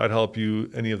God help you,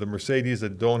 any of the Mercedes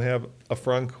that don't have a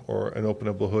frunk or an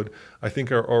openable hood, I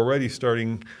think are already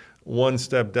starting one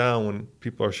step down when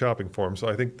people are shopping for them. So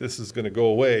I think this is going to go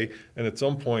away, and at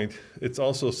some point, it's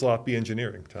also sloppy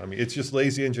engineering, Tommy. It's just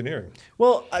lazy engineering.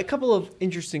 Well, a couple of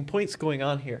interesting points going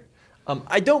on here.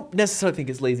 I don't necessarily think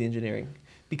it's lazy engineering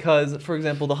because, for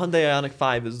example, the Hyundai Ioniq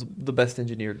 5 is the best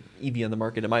engineered EV on the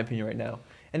market, in my opinion, right now.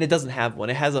 And it doesn't have one.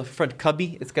 It has a front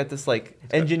cubby. It's got this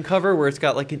engine cover where it's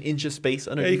got like an inch of space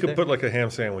underneath. Yeah, you could there. put like a ham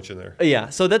sandwich in there. Yeah,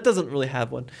 so that doesn't really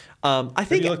have one. I think.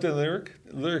 Have you looked at the Lyriq?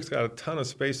 The Lyriq's got a ton of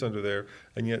space under there,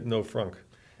 and yet no frunk.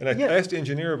 And I asked the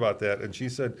engineer about that, and she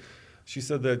said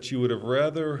that she would have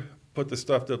rather put the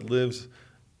stuff that lives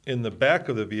in the back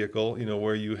of the vehicle,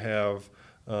 where you have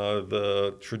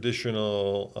the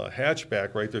traditional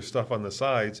hatchback, right? There's stuff on the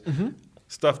sides.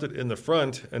 Stuffed it in the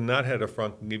front and not had a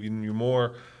front, giving you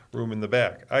more room in the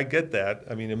back. I get that.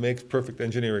 I mean, it makes perfect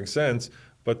engineering sense.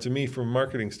 But to me, from a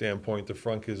marketing standpoint, the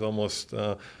frunk is almost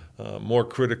more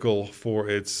critical for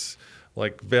its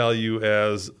value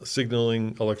as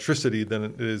signaling electricity than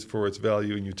it is for its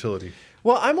value in utility.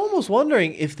 Well, I'm almost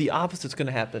wondering if the opposite's going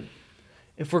to happen.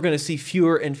 If we're going to see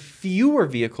fewer and fewer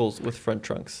vehicles with front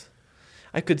trunks.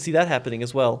 I could see that happening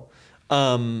as well.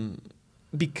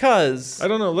 Because I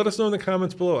don't know. Let us know in the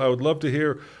comments below. I would love to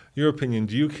hear your opinion.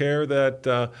 Do you care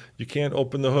that you can't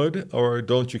open the hood, or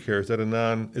don't you care? Is that a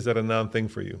non thing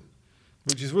for you?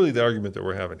 Which is really the argument that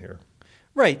we're having here.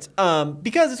 Right.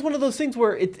 Because it's one of those things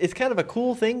where it's kind of a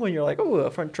cool thing when you're like, oh,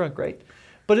 a front trunk, right?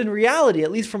 But in reality,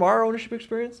 at least from our ownership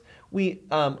experience, we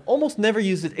almost never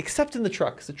use it except in the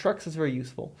trucks. The trucks is very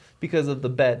useful because of the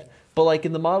bed. But like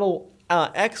in the Model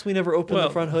X, we never open the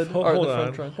front hood or the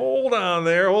front trunk. Hold on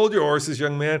there. Hold your horses,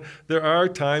 young man. There are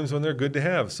times when they're good to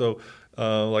have. So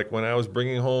like when I was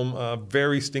bringing home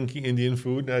very stinky Indian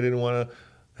food and I didn't want to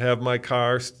have my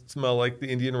car smell like the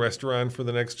Indian restaurant for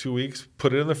the next 2 weeks,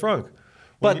 put it in the front.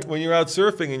 When you're out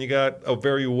surfing and you got a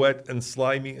very wet and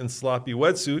slimy and sloppy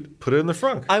wetsuit, put it in the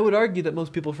front. I would argue that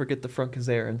most people forget the front is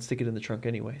there and stick it in the trunk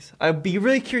anyways. I'd be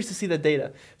really curious to see that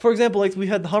data. For example, like we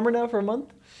had the Hummer now for a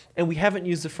month, and we haven't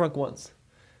used the front once.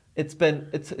 It's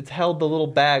held the little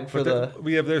bag for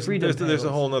there's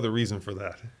a whole other reason for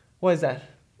that. Why is that?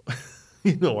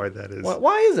 You know why that is.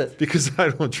 Why is it? Because I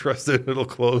don't trust that it'll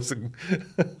close. And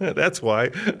that's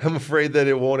why. I'm afraid that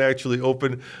it won't actually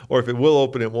open, or if it will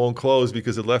open, it won't close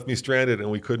because it left me stranded and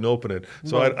we couldn't open it.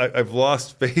 So I've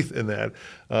lost faith in that.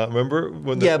 Remember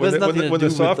when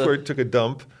the software took a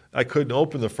dump, I couldn't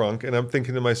open the frunk, and I'm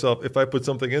thinking to myself, if I put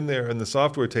something in there and the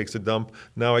software takes a dump,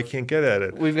 now I can't get at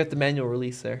it. We've got the manual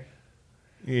release there.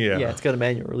 Yeah. Yeah, it's got a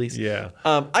manual release. Yeah.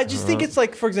 I just think it's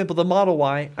like, for example, the Model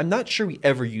Y. I'm not sure we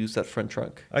ever used that front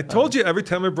trunk. I told you every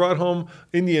time I brought home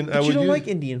Indian, but you don't like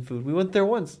Indian food. We went there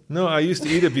once. No, I used to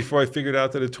eat it before I figured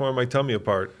out that it tore my tummy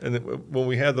apart. And when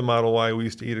we had the Model Y, we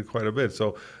used to eat it quite a bit.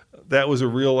 So that was a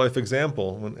real life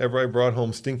example. Whenever I brought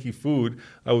home stinky food,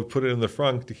 I would put it in the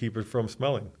front to keep it from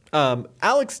smelling.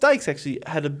 Alex Dykes actually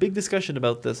had a big discussion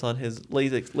about this on his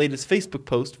latest Facebook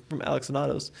post from Alex and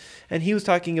Autos. And he was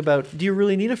talking about, do you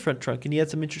really need a front trunk? And he had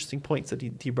some interesting points that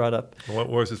he brought up. What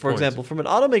was his For example, from an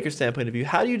automaker standpoint of view,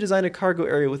 how do you design a cargo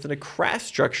area within a crash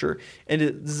structure and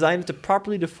design it to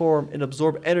properly deform and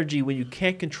absorb energy when you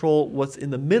can't control what's in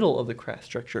the middle of the crash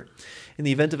structure? In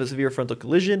the event of a severe frontal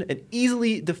collision, an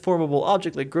easily deformable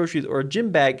object like groceries or a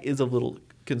gym bag is of little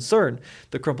concern.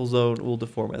 The crumple zone will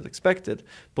deform as expected.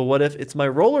 But what if it's my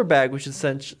roller bag, which is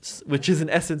in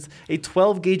essence a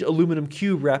 12-gauge aluminum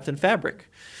cube wrapped in fabric?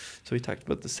 So he talked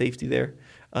about the safety there.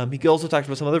 He also talked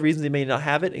about some other reasons they may not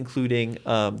have it, including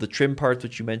the trim parts,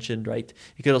 which you mentioned, right?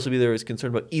 It could also be there is concern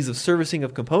about ease of servicing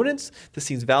of components. This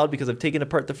seems valid because I've taken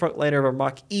apart the front liner of our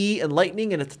Mach-E and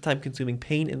Lightning, and it's a time-consuming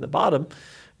pain in the bottom.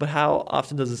 But how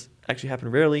often does this actually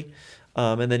happen? Rarely.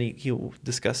 And then he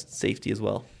discussed safety as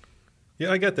well.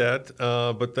 Yeah, I get that.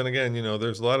 But then again,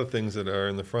 there's a lot of things that are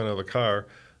in the front of a car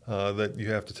that you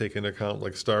have to take into account,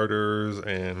 like starters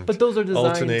and But those are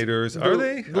designed, alternators. Are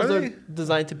they? Those are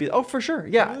designed to be. Oh, for sure.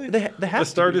 Yeah, Really? they have The to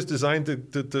starter's be. designed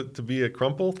to be a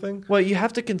crumple thing? Well, you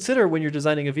have to consider when you're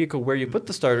designing a vehicle where you put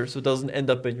the starter so it doesn't end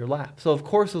up in your lap. So of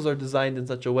course those are designed in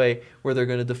such a way where they're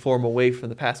going to deform away from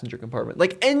the passenger compartment.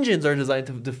 Like engines are designed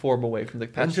to deform away from the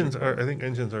passenger compartment. I think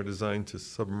engines are designed to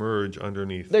submerge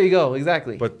underneath. There you go.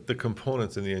 Exactly. But the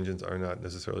components in the engines are not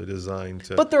necessarily designed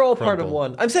to. But they're all part of crumple.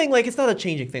 one. I'm saying like it's not a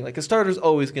changing thing. Like a starter's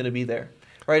always going to be there,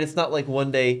 right? It's not like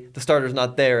one day the starter's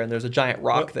not there and there's a giant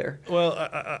rock there. Well,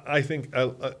 I think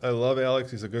I love Alex.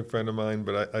 He's a good friend of mine,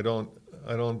 but I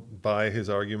don't buy his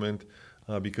argument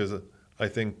because I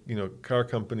think car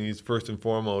companies first and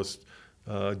foremost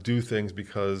do things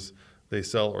because they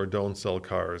sell or don't sell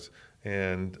cars,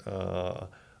 and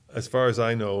as far as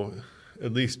I know,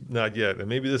 at least not yet. And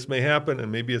maybe this may happen,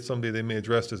 and maybe someday they may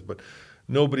address this, but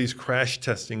nobody's crash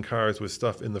testing cars with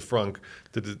stuff in the frunk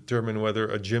to determine whether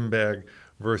a gym bag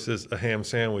versus a ham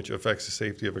sandwich affects the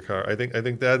safety of a car. I think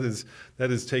that is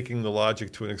taking the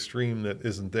logic to an extreme that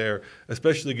isn't there,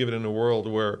 especially given in a world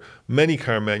where many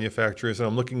car manufacturers, and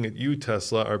I'm looking at you,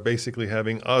 Tesla, are basically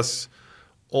having us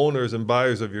owners and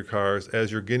buyers of your cars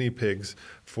as your guinea pigs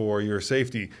for your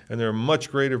safety. And there are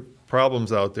much greater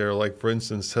problems out there, like, for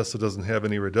instance, Tesla doesn't have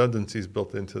any redundancies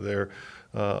built into their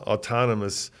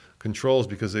autonomous controls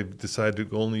because they've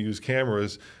decided to only use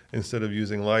cameras instead of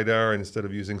using LiDAR and instead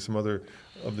of using some other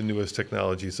of the newest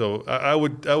technology. So I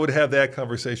would have that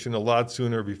conversation a lot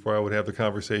sooner before I would have the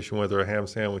conversation whether a ham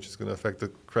sandwich is going to affect the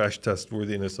crash test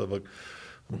worthiness of a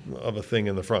thing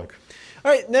in the frunk.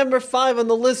 All right, number 5 on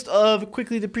the list of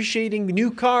quickly depreciating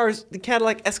new cars, the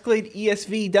Cadillac Escalade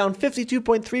ESV down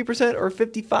 52.3% or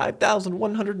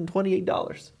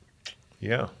 $55,128.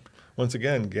 Yeah. Once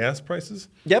again, gas prices?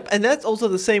 Yep, and that's also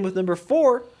the same with number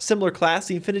 4, similar class,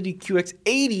 the Infiniti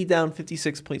QX80 down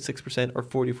 56.6% or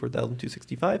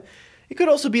 $44,265. It could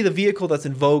also be the vehicle that's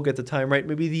in vogue at the time, right?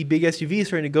 Maybe the big SUV is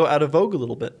starting to go out of vogue a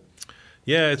little bit.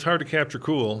 Yeah, it's hard to capture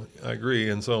cool. I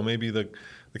agree. And so maybe the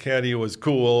Caddy was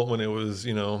cool when it was,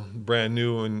 brand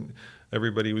new and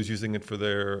everybody was using it for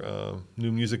their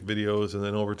new music videos. And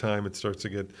then over time it starts to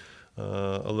get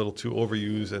a little too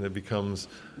overused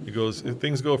and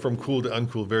things go from cool to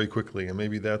uncool very quickly. And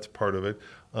maybe that's part of it.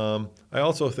 I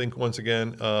also think, once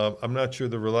again, I'm not sure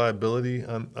the reliability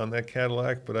on that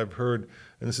Cadillac, but I've heard,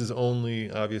 and this is only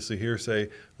obviously hearsay,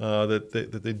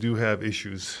 that they do have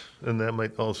issues, and that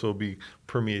might also be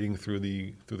permeating through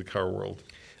the car world.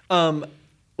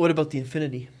 What about the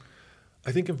Infiniti?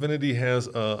 I think Infiniti has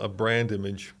a brand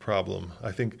image problem.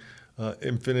 I think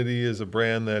Infiniti is a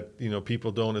brand that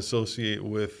people don't associate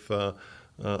with. Or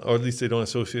at least they don't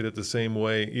associate it the same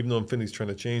way, even though Infiniti's trying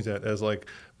to change that, as like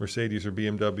Mercedes or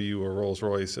BMW or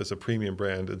Rolls-Royce as a premium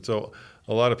brand. And so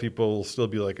a lot of people will still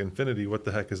be like, Infiniti, what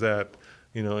the heck is that?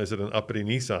 Is it an uppity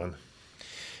Nissan?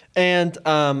 And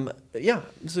this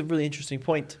is a really interesting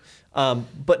point.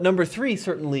 But number 3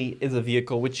 certainly is a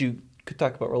vehicle which you could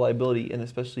talk about reliability and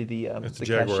especially the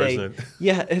Jaguar, cachet. isn't it?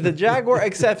 Yeah, the Jaguar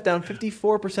XF down 54%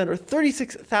 or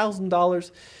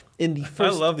 $36,000 in the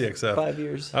first I love the XF. 5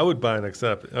 years. I would buy an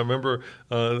XF. I remember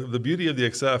the beauty of the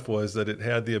XF was that it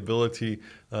had the ability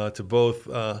to both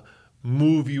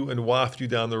move you and waft you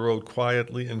down the road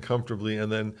quietly and comfortably,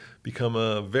 and then become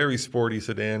a very sporty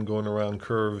sedan going around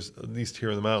curves, at least here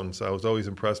in the mountains. I was always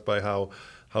impressed by how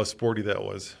sporty that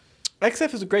was.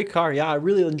 XF is a great car. Yeah, I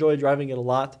really enjoy driving it a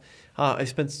lot. I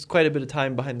spent quite a bit of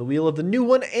time behind the wheel of the new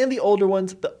one and the older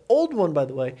ones. The old one, by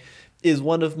the way, is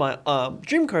one of my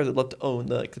dream cars I'd love to own,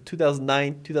 the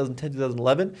 2009, 2010,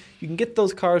 2011. You can get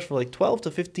those cars for like $12,000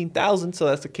 to $15,000, so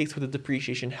that's the case where the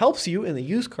depreciation helps you in the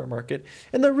used car market.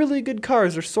 And they're really good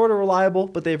cars. They're sort of reliable,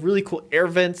 but they have really cool air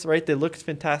vents, right? They look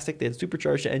fantastic. They have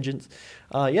supercharged engines.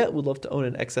 Would love to own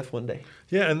an XF one day.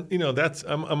 Yeah, and that's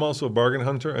I'm also a bargain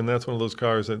hunter, and that's one of those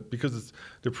cars that, because it's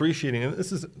depreciating, and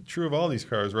this is true of all these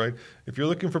cars, right? If you're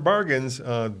looking for bargains,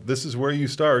 this is where you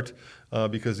start.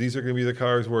 Because these are going to be the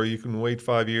cars where you can wait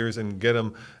 5 years and get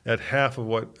them at half of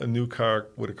what a new car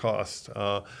would have cost.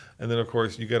 And then, of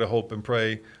course, you got to hope and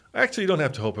pray. Actually, you don't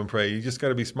have to hope and pray. You just got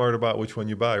to be smart about which one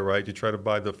you buy, right? You try to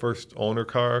buy the first owner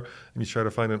car, and you try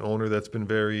to find an owner that's been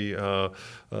very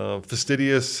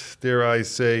fastidious, dare I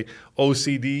say,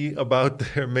 OCD about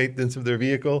their maintenance of their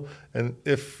vehicle. And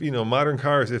if, modern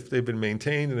cars, if they've been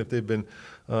maintained and if they've been,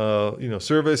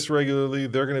 serviced regularly,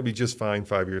 they're going to be just fine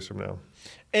 5 years from now.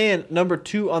 And number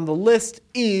 2 on the list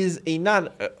is a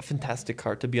fantastic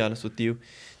car, to be honest with you.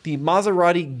 The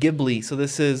Maserati Ghibli. So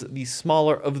this is the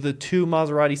smaller of the 2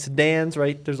 Maserati sedans,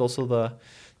 right? There's also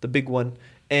the big one.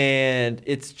 and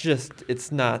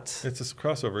it's not. It's a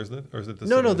crossover, isn't it? Or is it the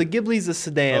No, sedan? the Ghibli's a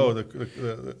sedan. Oh,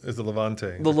 is the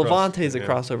Levante. The Levante is a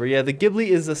crossover. Yeah, the Ghibli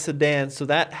is a sedan, so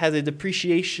that has a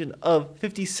depreciation of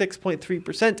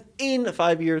 56.3% in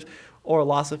 5 years, or a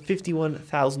loss of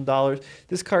 $51,000.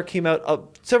 This car came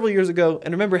out several years ago,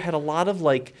 and remember, it had a lot of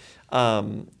like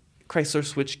Chrysler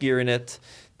switchgear in it.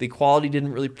 The quality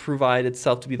didn't really provide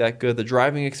itself to be that good. The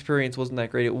driving experience wasn't that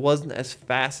great. It wasn't as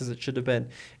fast as it should have been.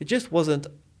 It just wasn't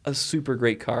a super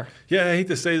great car. Yeah, I hate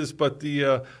to say this, but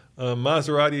the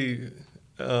Maserati,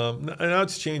 now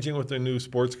it's changing with their new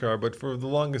sports car, but for the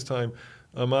longest time,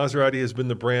 Maserati has been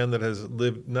the brand that has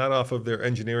lived not off of their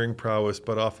engineering prowess,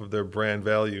 but off of their brand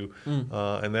value.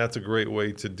 And that's a great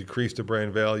way to decrease the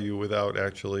brand value without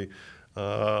actually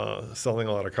selling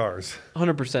a lot of cars.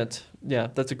 100%. Yeah,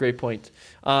 that's a great point.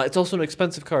 It's also an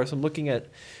expensive car, so I'm looking at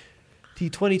the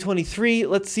 2023.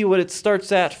 Let's see what it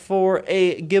starts at for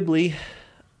a Ghibli.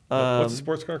 What's the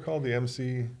sports car called? The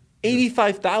MC?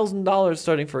 $85,000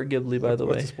 starting for a Ghibli, by the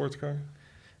way. What's the sports car?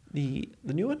 The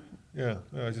new one? Yeah,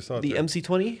 I just saw it. The there.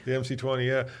 MC20? The MC20,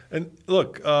 yeah. And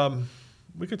look,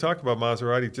 we could talk about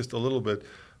Maserati just a little bit.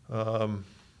 I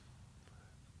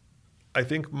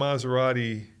think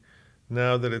Maserati,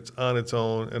 now that it's on its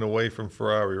own and away from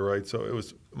Ferrari, right? So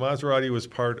Maserati was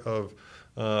part of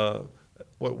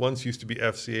what once used to be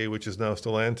FCA, which is now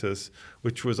Stellantis,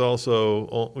 which also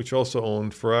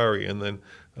owned Ferrari, and then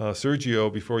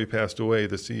Sergio, before he passed away,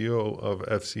 the CEO of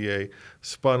FCA,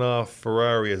 spun off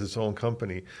Ferrari as its own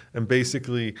company and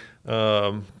basically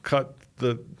cut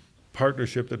the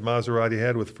partnership that Maserati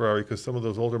had with Ferrari, because some of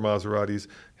those older Maseratis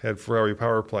had Ferrari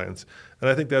power plants. And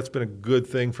I think that's been a good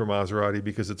thing for Maserati,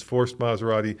 because it's forced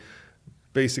Maserati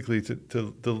basically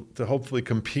to hopefully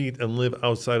compete and live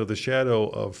outside of the shadow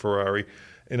of Ferrari.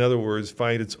 In other words,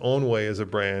 find its own way as a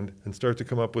brand and start to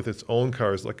come up with its own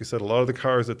cars. Like I said, a lot of the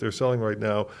cars that they're selling right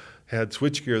now had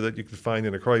switchgear that you could find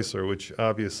in a Chrysler, which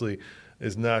obviously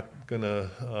is not going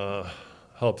to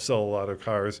help sell a lot of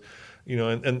cars. You know,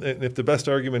 and if the best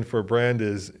argument for a brand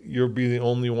is you'll be the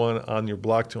only one on your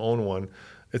block to own one,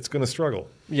 it's going to struggle.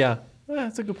 Yeah,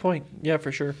 that's a good point. Yeah,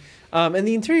 for sure. And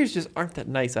the interiors just aren't that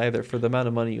nice either for the amount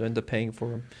of money you end up paying for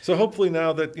them. So hopefully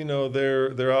now that, you know,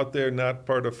 they're out there, not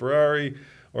part of Ferrari,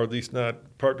 or at least not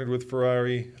partnered with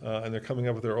Ferrari, and they're coming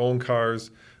up with their own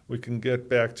cars, we can get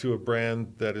back to a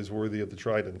brand that is worthy of the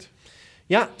Trident.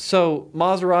 Yeah, so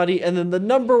Maserati, and then the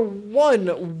number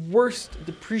one worst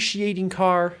depreciating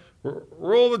car.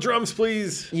 Roll the drums,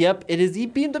 please. Yep, it is the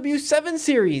BMW 7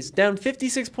 Series, down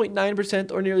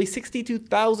 56.9%, or nearly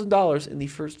 $62,000 in the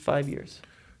first 5 years.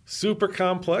 Super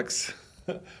complex,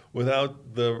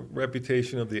 without the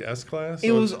reputation of the S-Class.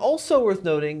 It was also worth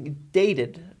noting,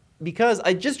 dated, because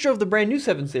I just drove the brand new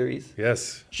 7 Series.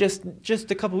 Yes.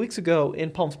 Just a couple weeks ago in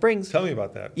Palm Springs. Tell me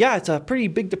about that. Yeah, it's a pretty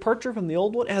big departure from the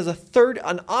old one. It has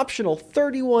an optional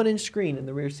 31-inch screen in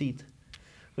the rear seat,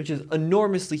 which is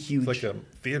enormously huge. It's like a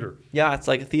theater. Yeah, it's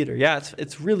like a theater. Yeah,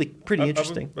 it's really pretty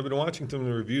interesting. I've been watching some of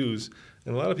the reviews,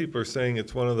 and a lot of people are saying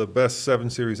it's one of the best 7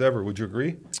 Series ever. Would you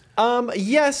agree?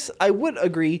 Yes, I would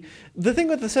agree. The thing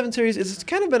with the 7 Series is it's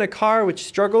kind of been a car which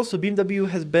struggles. So BMW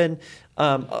has been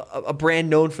a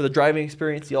brand known for the driving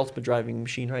experience, the ultimate driving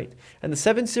machine, right? And the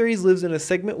 7 Series lives in a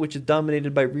segment which is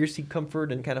dominated by rear seat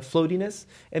comfort and kind of floatiness.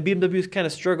 And BMW's kind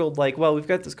of struggled like, well, we've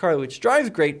got this car which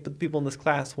drives great, but people in this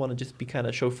class want to just be kind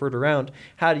of chauffeured around.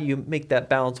 How do you make that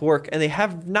balance work? And they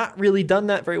have not really done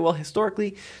that very well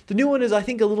historically. The new one is, I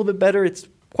think, a little bit better. It's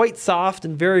quite soft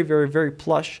and very, very, very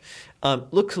plush.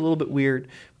 Looks a little bit weird,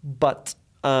 but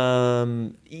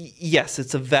yes,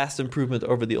 it's a vast improvement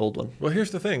over the old one. Well,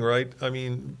 here's the thing, right? I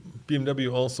mean,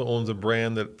 BMW also owns a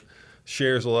brand that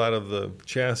shares a lot of the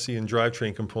chassis and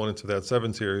drivetrain components of that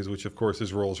 7 Series, which of course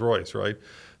is Rolls-Royce, right?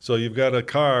 So you've got a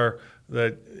car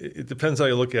that, it depends how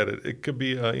you look at it. It could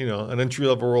be an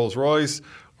entry-level Rolls-Royce,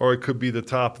 or it could be the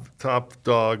top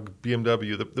dog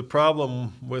BMW. The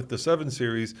problem with the 7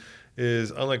 Series is,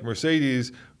 unlike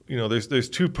Mercedes, there's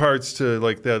two parts to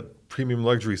like that premium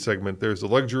luxury segment. There's the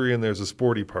luxury and there's a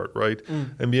sporty part, right?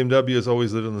 And BMW has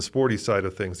always lived on the sporty side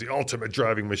of things, the ultimate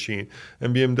driving machine.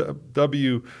 And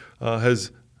BMW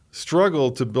has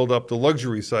struggled to build up the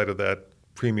luxury side of that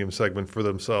premium segment for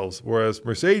themselves, whereas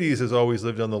Mercedes has always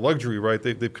lived on the luxury, right?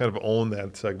 They've kind of owned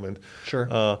that segment.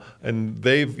 Sure. And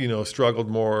they've struggled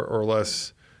more or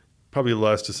less, probably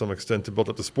less to some extent, to build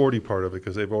up the sporty part of it,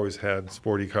 because they've always had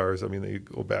sporty cars. I mean, they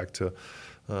go back to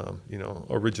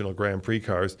original Grand Prix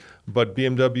cars. But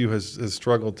BMW has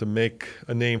struggled to make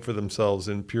a name for themselves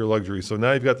in pure luxury. So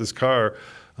now you've got this car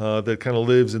that kind of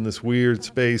lives in this weird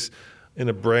space in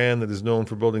a brand that is known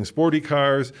for building sporty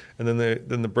cars, and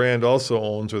then the brand also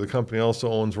owns, or the company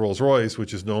also owns, Rolls-Royce,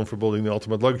 which is known for building the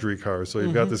ultimate luxury cars. So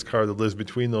you've got this car that lives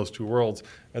between those two worlds,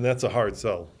 and that's a hard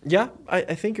sell. Yeah,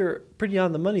 I think you're pretty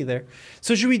on the money there.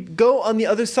 So should we go on the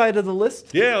other side of the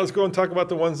list? Yeah, let's go and talk about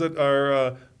the ones that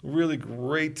are really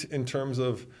great in terms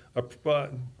of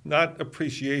not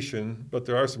appreciation, but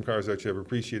there are some cars that actually have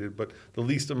appreciated, but the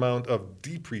least amount of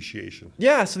depreciation.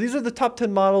 Yeah, so these are the top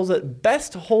 10 models that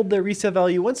best hold their resale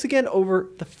value, once again, over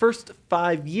the first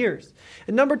 5 years.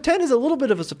 And number 10 is a little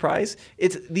bit of a surprise.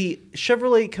 It's the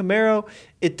Chevrolet Camaro.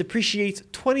 It depreciates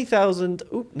it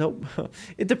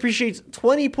depreciates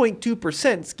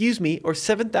 20.2%, or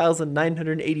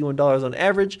 $7,981 on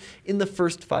average in the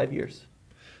first 5 years.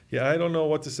 Yeah, I don't know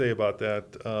what to say about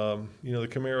that. The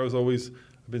Camaro's always,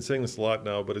 I've been saying this a lot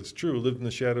now, but it's true, lived in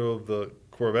the shadow of the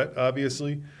Corvette,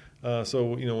 obviously.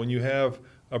 So when you have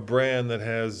a brand that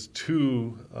has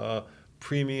two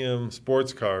premium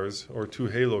sports cars or two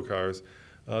halo cars,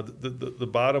 the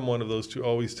bottom one of those two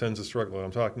always tends to struggle. I'm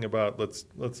talking about, let's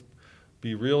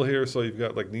be real here. So you've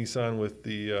got like Nissan with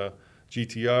the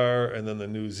GTR and then the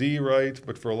new Z, right?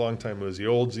 But for a long time it was the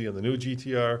old Z and the new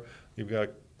GTR. You've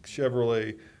got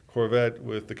Chevrolet Corvette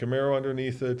with the Camaro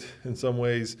underneath it. In some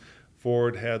ways,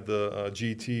 Ford had the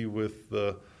GT with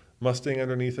the Mustang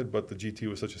underneath it, but the GT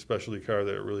was such a specialty car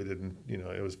that it really didn't,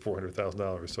 it was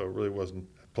 $400,000, so it really wasn't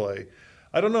at play.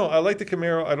 I don't know. I like the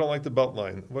Camaro. I don't like the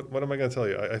Beltline. What am I going to tell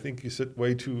you? I think you sit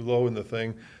way too low in the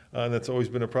thing, and that's always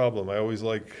been a problem. I always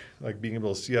like being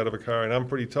able to see out of a car, and I'm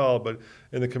pretty tall, but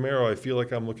in the Camaro, I feel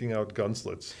like I'm looking out gun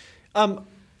slits.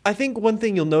 I think one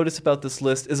thing you'll notice about this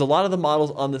list is a lot of the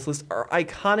models on this list are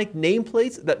iconic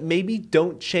nameplates that maybe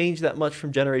don't change that much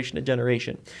from generation to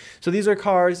generation. So these are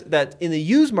cars that in the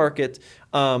used market,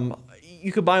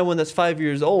 you could buy one that's 5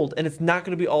 years old and it's not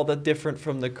going to be all that different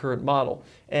from the current model.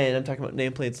 And I'm talking about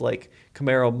nameplates like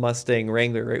Camaro, Mustang,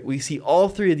 Wrangler, right? We see all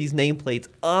three of these nameplates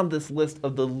on this list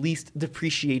of the least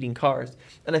depreciating cars.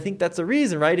 And I think that's the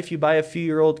reason, right? If you buy a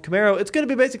few-year-old Camaro, it's going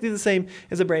to be basically the same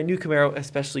as a brand new Camaro,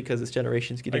 especially because this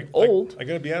generation's getting old. I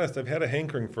got to be honest, I've had a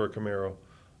hankering for a Camaro.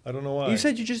 I don't know why. You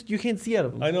said you can't see out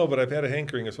of them. I know, but I've had a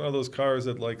hankering. It's one of those cars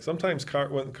that sometimes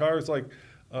when cars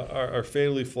are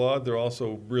fatally flawed, they're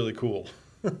also really cool.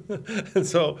 And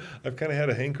so I've kind of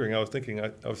had a hankering. I was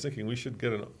thinking we should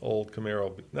get an old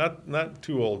Camaro, not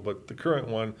too old, but the current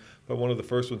one, but one of the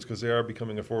first ones because they are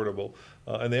becoming affordable,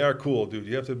 and they are cool, dude.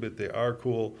 You have to admit they are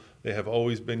cool. They have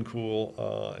always been cool,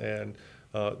 and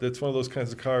that's one of those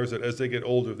kinds of cars that as they get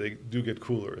older, they do get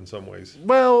cooler in some ways.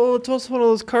 Well, it's also one of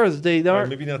those cars. They are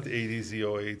maybe not the 80s, the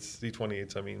 08s, the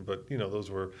 28s. I mean, but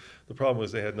those were the problem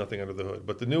was they had nothing under the hood.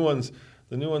 But the new ones,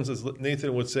 as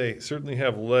Nathan would say, certainly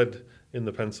have lead in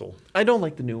the pencil. I don't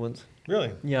like the new ones.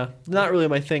 Really? Yeah, not really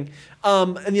my thing.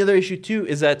 And the other issue too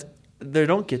is that they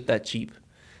don't get that cheap.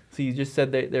 So you just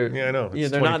said they're I know.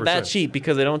 They're not that cheap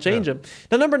because they don't change them.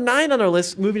 Now, number 9 on our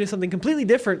list, moving to something completely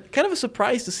different, kind of a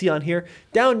surprise to see on here,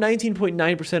 down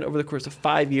 19.9% over the course of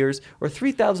 5 years, or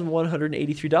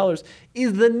 $3,183,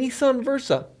 is the Nissan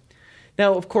Versa.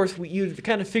 Now, of course, you'd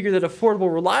kind of figure that affordable,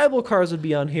 reliable cars would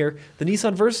be on here. The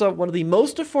Nissan Versa, one of the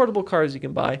most affordable cars you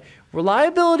can buy.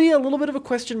 Reliability, a little bit of a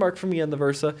question mark for me on the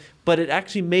Versa, but it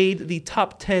actually made the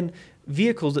top 10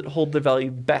 vehicles that hold their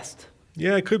value best.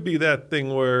 Yeah, it could be that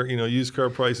thing where, used car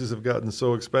prices have gotten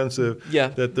so expensive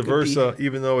that the Versa,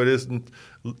 even though it isn't,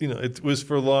 it was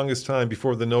for the longest time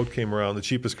before the Note came around, the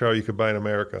cheapest car you could buy in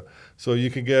America. So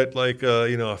you could get like, a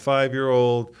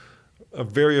 5-year-old, a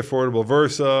very affordable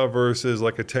Versa versus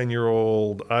like a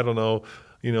 10-year-old, I don't know,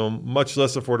 much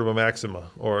less affordable Maxima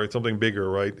or something bigger,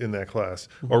 right, in that class.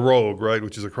 Or Rogue, right,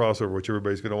 which is a crossover, which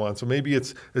everybody's going to want. So maybe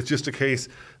it's just a case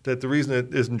that the reason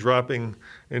it isn't dropping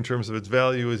in terms of its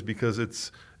value is because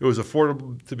it was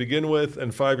affordable to begin with,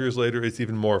 and 5 years later, it's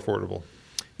even more affordable.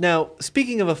 Now,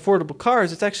 speaking of affordable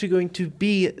cars, it's actually going to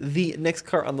be the next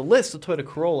car on the list, the Toyota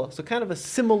Corolla. So kind of a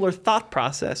similar thought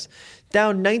process.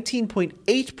 Down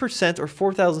 19.8%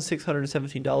 or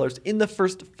 $4,617 in the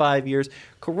first 5 years.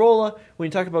 Corolla, when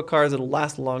you talk about cars that will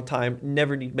last a long time,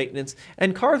 never need maintenance.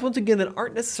 And cars, once again, that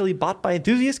aren't necessarily bought by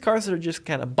enthusiasts, cars that are just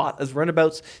kind of bought as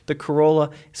runabouts, the Corolla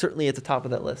certainly at the top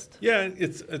of that list. Yeah,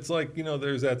 it's like,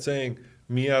 there's that saying,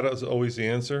 Miata is always the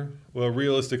answer. Well,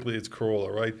 realistically, it's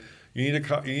Corolla, right? You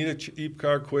need a cheap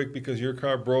car quick because your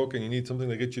car broke and you need something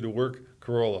to get you to work,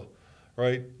 Corolla,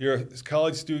 right? You're a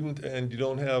college student and you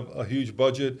don't have a huge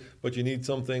budget, but you need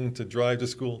something to drive to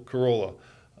school, Corolla.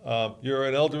 You're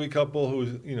an elderly couple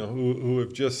who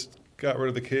have just got rid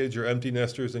of the kids, you're empty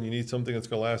nesters, and you need something that's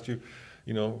going to last you,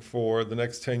 for the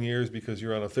next 10 years because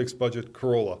you're on a fixed budget,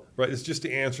 Corolla, right? It's just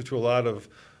the answer to a lot of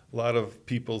a lot of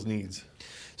people's needs.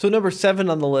 So number 7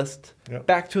 on the list, Yep.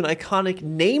 back to an iconic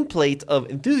nameplate of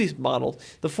enthusiast models,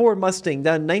 the Ford Mustang,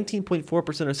 down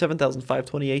 19.4% or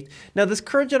 7,528. Now this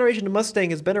current generation of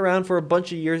Mustang has been around for a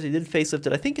bunch of years. They did facelift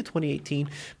it, I think, in 2018.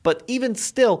 But even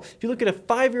still, if you look at a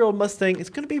 5-year-old Mustang, it's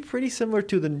going to be pretty similar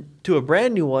to a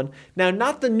brand new one. Now,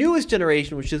 not the newest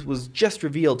generation, which was just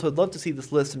revealed. So I'd love to see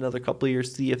this list in another couple of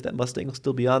years, see if that Mustang will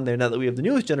still be on there now that we have the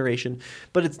newest generation.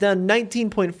 But it's down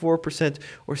 19.4%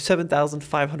 or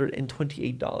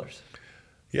 $7,528.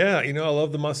 Yeah, I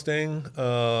love the Mustang.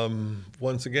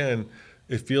 Once again,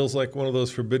 it feels like one of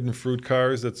those forbidden fruit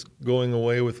cars that's going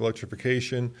away with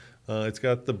electrification. It's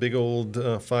got the big old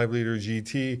 5-liter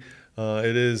GT.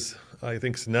 It is, I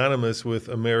think, synonymous with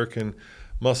American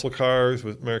muscle cars,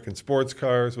 with American sports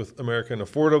cars, with American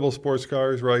affordable sports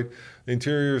cars, right? The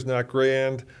interior is not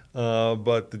grand,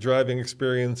 but the driving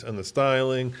experience and the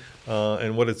styling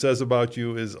and what it says about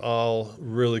you is all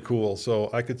really cool. So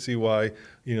I could see why,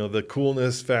 the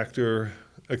coolness factor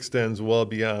extends well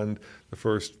beyond the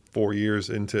first 4 years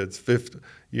into its 5th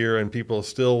year, and people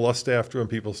still lust after them.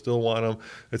 People still want them.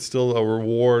 It's still a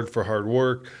reward for hard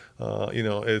work.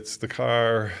 It's the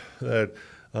car that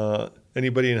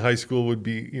anybody in high school would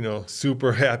be,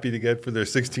 super happy to get for their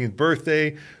 16th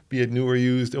birthday, be it new or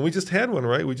used. And we just had one,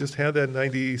 right? We just had that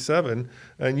 97,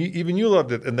 and even you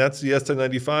loved it. And that's the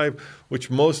S1095,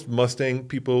 which most Mustang,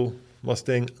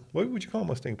 what would you call a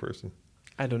Mustang person?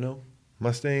 I don't know.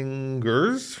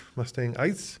 Mustangers,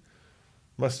 Mustangites,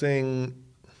 Mustangelinos,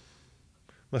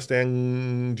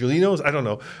 I don't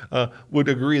know, would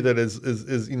agree that is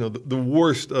the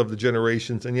worst of the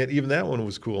generations, and yet even that one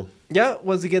was cool. Yeah,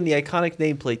 once again, the iconic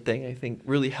nameplate thing, I think,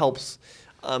 really helps,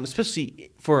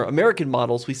 especially for American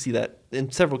models. We see that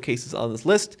in several cases on this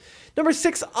list. Number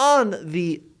 6 on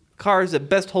the cars that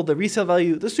best hold their resale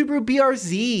value, the Subaru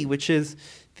BRZ, which is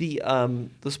the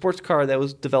sports car that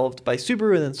was developed by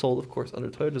Subaru and then sold, of course, under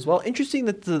Toyota as well. Interesting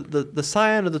that the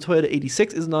Scion of the Toyota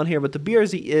 86 isn't on here, but the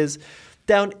BRZ is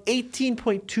down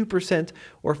 18.2%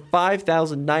 or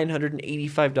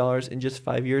 $5,985 in just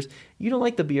 5 years. You don't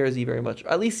like the BRZ very much, or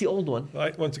at least the old one.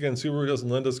 Once again, Subaru doesn't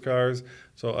lend us cars,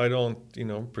 so I don't,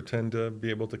 pretend to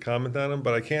be able to comment on them.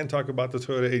 But I can talk about the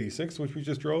Toyota 86, which we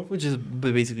just drove. Which is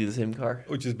basically the same car.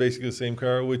 Which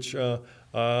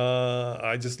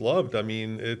I just loved. I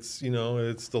mean, it's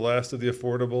the last of the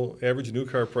affordable. Average new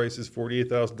car price is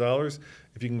 $48,000.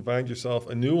 If you can find yourself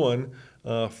a new one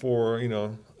for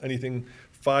anything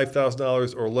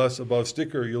 $5,000 or less above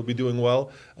sticker, you'll be doing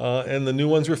well. And the new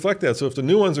ones reflect that. So if the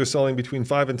new ones are selling between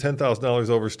 $5,000 and $10,000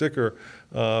 over sticker,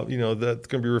 that's going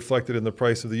to be reflected in the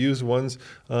price of the used ones.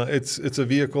 It's a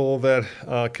vehicle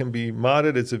that can be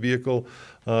modded. It's a vehicle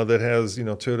that has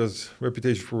Toyota's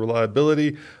reputation for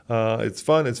reliability. It's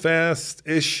fun. It's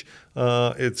fast-ish.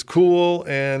 It's cool.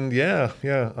 And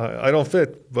I don't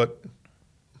fit, but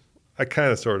I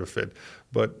kind of sort of fit.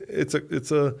 But it's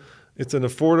an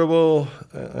affordable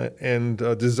and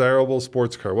desirable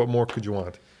sports car. What more could you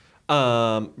want?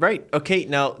 Right. Okay.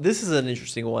 Now, this is an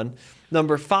interesting one.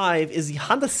 Number 5 is the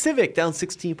Honda Civic, down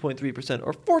 16.3%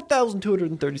 or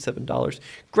 $4,237.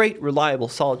 Great, reliable,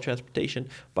 solid transportation.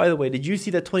 By the way, did you see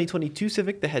that 2022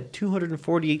 Civic that had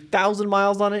 248,000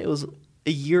 miles on it? It was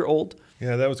a year old.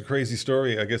 Yeah, that was a crazy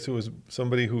story. I guess it was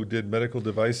somebody who did medical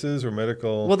devices or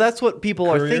medical. Well, that's what people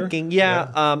courier? are thinking.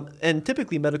 Yeah. And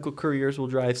typically medical couriers will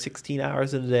drive 16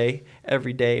 hours in a day,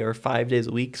 every day, or 5 days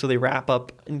a week. So they wrap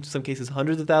up, in some cases,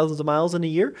 hundreds of thousands of miles in a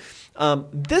year.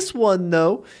 This one,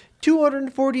 though,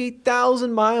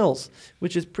 248,000 miles,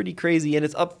 which is pretty crazy. And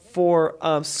it's up for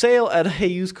sale at a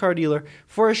used car dealer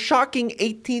for a shocking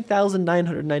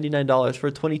 $18,999 for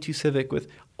a 22 Civic with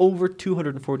over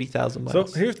 240,000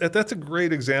 miles. So that's a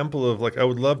great example of, I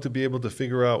would love to be able to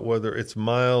figure out whether it's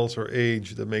miles or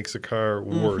age that makes a car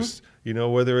worse.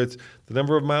 Whether it's the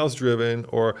number of miles driven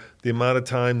or the amount of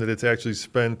time that it's actually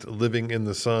spent living in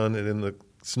the sun and in the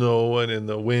snow and in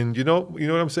the wind. You know what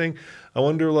I'm saying? I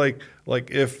wonder,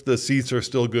 if the seats are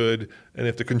still good and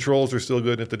if the controls are still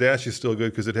good and if the dash is still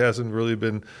good because it hasn't really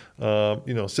been,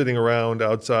 sitting around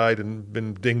outside and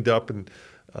been dinged up and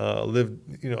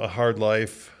lived, a hard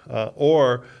life,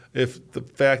 or if the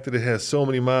fact that it has so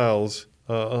many miles,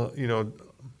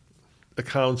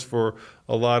 accounts for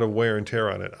a lot of wear and tear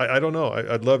on it. I don't know.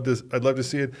 I'd love to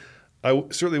see it. I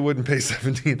certainly wouldn't pay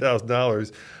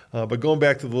 $17,000. But going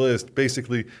back to the list,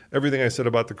 basically everything I said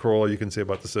about the Corolla, you can say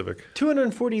about the Civic.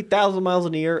 240,000 miles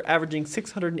in a year, averaging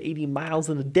 680 miles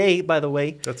in a day, by the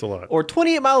way. That's a lot. Or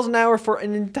 28 miles an hour for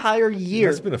an entire year.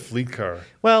 That's been a fleet car.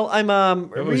 Well,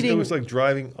 I'm reading. It was like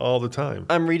driving all the time.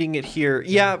 I'm reading it here.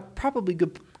 Yeah, probably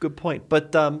good point.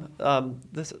 But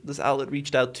this outlet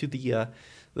reached out to the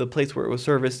the place where it was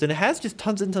serviced, and it has just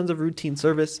tons and tons of routine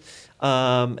service.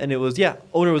 And it was,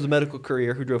 owner was a medical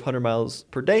courier who drove 100 miles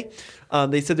per day.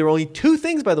 They said there were only 2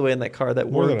 things, by the way, in that car that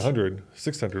More than weren't 100,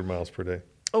 600 miles per day.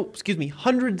 Oh, excuse me,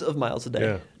 hundreds of miles a day.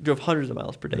 Yeah. Drove hundreds of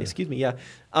miles per day. Excuse me, yeah.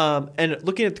 And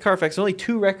looking at the Carfax, only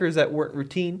 2 records that weren't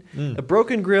routine: a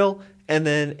broken grill and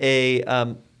then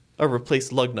a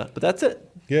replaced lug nut. But that's it.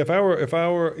 Yeah, if I were,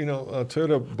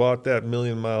 Toyota bought that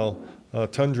million-mile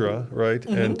Tundra, right,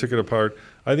 and took it apart,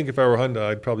 I think if I were Honda,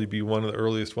 I'd probably be one of the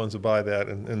earliest ones to buy that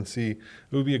and see. It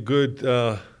would be a good.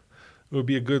 It would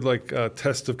be a good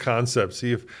test of concept.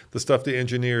 See if the stuff they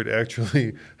engineered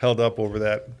actually held up over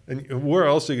that. And where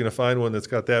else are you going to find one that's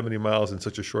got that many miles in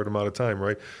such a short amount of time,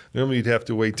 right? Normally you'd have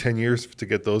to wait 10 years to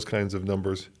get those kinds of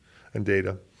numbers and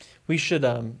data. We should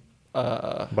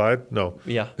buy it? No.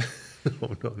 Yeah.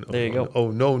 No. There you go. Oh,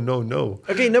 no.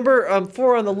 Okay, number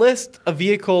 4 on the list, a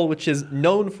vehicle which is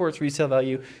known for its resale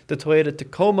value, the Toyota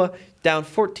Tacoma, down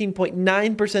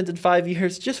 14.9% in 5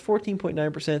 years, just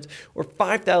 14.9%, or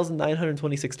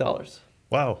 $5,926.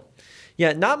 Wow.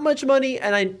 Yeah, not much money,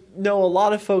 and I know a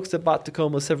lot of folks that bought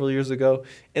Tacomas several years ago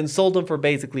and sold them for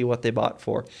basically what they bought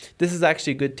for. This is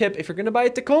actually a good tip. If you're going to buy a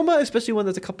Tacoma, especially one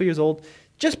that's a couple years old,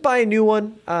 just buy a new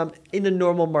one. In a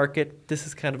normal market, this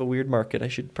is kind of a weird market, I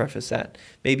should preface that.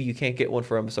 Maybe you can't get one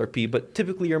for MSRP, but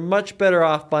typically you're much better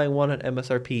off buying one at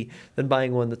MSRP than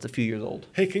buying one that's a few years old.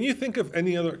 Hey, can you think of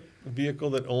any other vehicle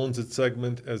that owns its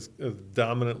segment as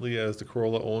dominantly as the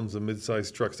Corolla owns the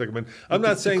midsize truck segment? I'm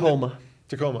not saying Tacoma.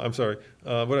 Tacoma, I'm sorry.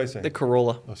 What did I say? The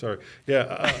Corolla. Oh, sorry.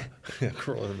 Yeah,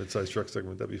 Corolla in the midsize truck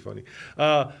segment. That'd be funny.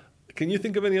 Can you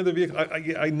think of any other vehicle?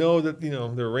 I know that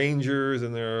there are Rangers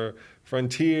and there are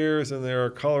Frontiers and there are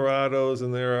Colorados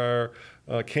and there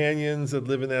are Canyons that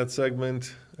live in that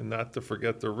segment, and not to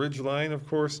forget the Ridgeline, of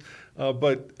course.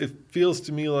 But it feels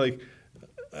to me like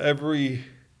every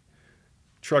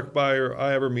truck buyer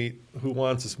I ever meet who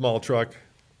wants a small truck,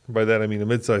 by that I mean a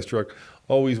midsize truck,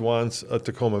 always wants a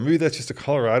Tacoma. Maybe that's just a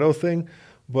Colorado thing,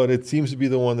 but it seems to be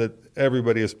the one that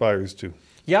everybody aspires to.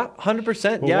 Yeah,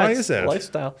 100%. Well, yeah, why it's is that?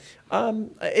 Lifestyle.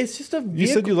 It's just a vehicle. You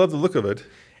said you love the look of it.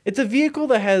 It's a vehicle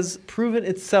that has proven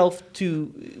itself to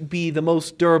be the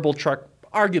most durable truck,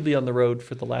 arguably on the road,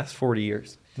 for the last 40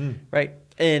 years, right?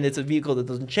 And it's a vehicle that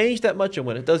doesn't change that much, and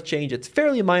when it does change, it's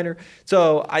fairly minor.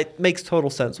 So it makes total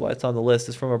sense why it's on the list.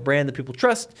 It's from a brand that people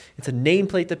trust. It's a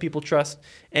nameplate that people trust,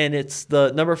 and it's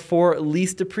the number 4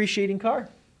 least depreciating car.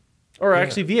 Or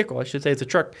actually vehicle, I should say. It's a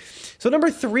truck. So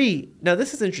number 3, now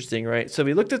this is interesting, right? So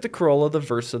we looked at the Corolla, the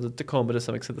Versa, the Tacoma, to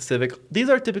some extent the Civic. These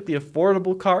are typically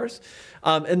affordable cars.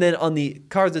 And then on the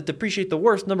cars that depreciate the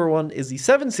worst, number 1 is the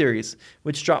 7 Series,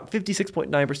 which dropped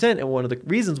 56.9%. And one of the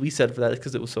reasons we said for that is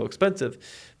because it was so expensive.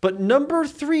 But number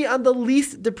 3 on the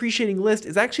least depreciating list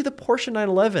is actually the Porsche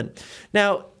 911.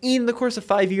 Now, in the course of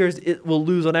 5 years, it will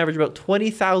lose on average about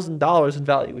 $20,000 in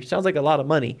value, which sounds like a lot of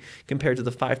money compared to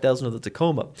the $5,000 of the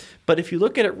Tacoma. But if you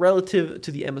look at it relative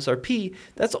to the MSRP,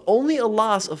 that's only a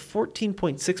loss of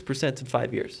 14.6% in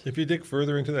 5 years. If you dig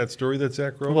further into that story that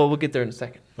Zach wrote. Well, we'll get there in a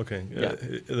second. Okay. Yeah.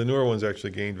 The newer ones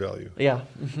actually gained value. Yeah.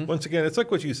 Once again, it's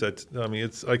like what you said. I mean,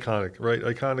 it's iconic, right?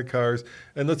 Iconic cars.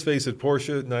 And let's face it,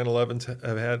 Porsche 911s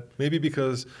have had, maybe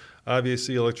because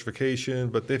obviously electrification,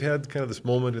 but they've had kind of this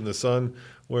moment in the sun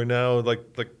where now like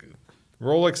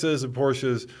Rolexes and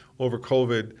Porsches over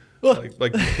COVID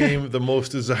became the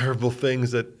most desirable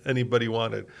things that anybody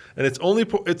wanted. And it's only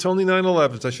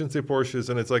 911s. I shouldn't say Porsches,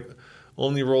 and it's like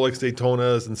only Rolex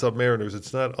Daytonas and Submariners.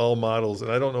 It's not all models.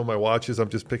 And I don't know my watches. I'm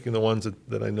just picking the ones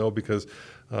that I know because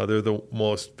they're the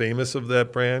most famous of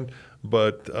that brand.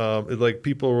 But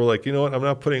people were like, you know what? I'm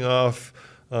not putting off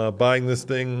buying this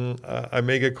thing. I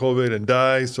may get COVID and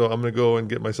die, so I'm going to go and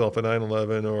get myself a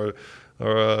 911 or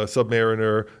a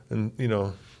Submariner,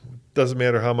 and doesn't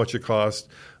matter how much it costs.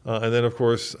 And then, of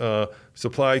course,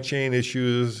 supply chain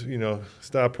issues,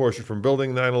 stop Porsche from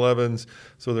building 911s,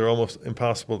 so they're almost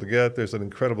impossible to get. There's an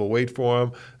incredible wait for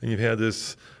them, and you've had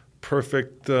this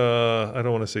perfect, I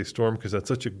don't want to say storm because that's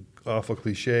such an awful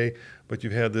cliche, but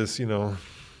you've had this,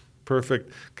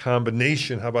 perfect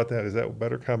combination. How about that? Is that a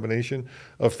better combination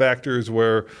of factors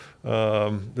where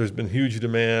there's been huge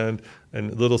demand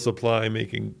and little supply,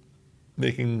 making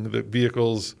the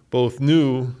vehicles both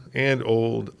new and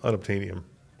old unobtainium.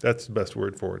 That's the best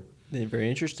word for it. Yeah, very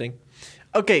interesting.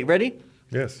 Okay, ready?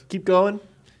 Yes. Keep going.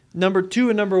 Number 2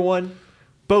 and number 1,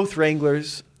 both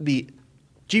Wranglers. The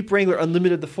Jeep Wrangler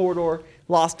Unlimited, the 4-door,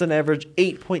 lost on average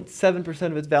 8.7%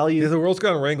 of its value. Yeah, the world's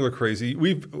gone Wrangler crazy.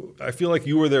 I feel like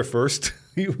you were there first.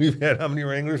 We've had how many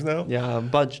Wranglers now? Yeah, a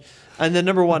bunch. And then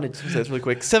number one, it says really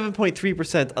quick,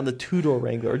 7.3% on the two-door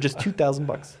Wrangler, or just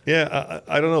 $2,000. Yeah,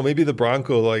 I don't know. Maybe the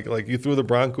Bronco, like you threw the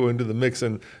Bronco into the mix,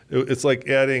 and it's like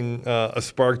adding a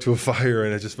spark to a fire,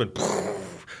 and it just went.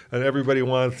 And everybody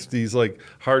wants these like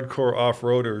hardcore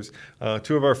off-roaders.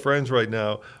 Two of our friends right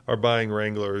now are buying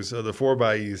Wranglers, the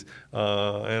 4xe.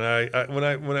 And when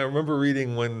I remember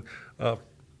reading when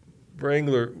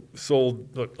Wrangler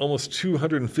sold almost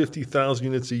 250,000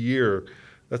 units a year,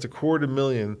 that's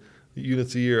 250,000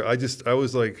 units a year. I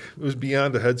was like, it was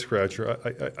beyond a head scratcher.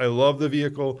 I love the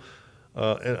vehicle,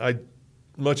 and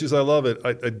much as I love it,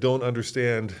 I don't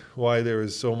understand why there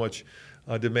is so much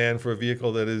demand for a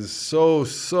vehicle that is so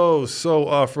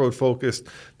off-road focused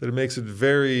that it makes it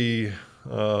very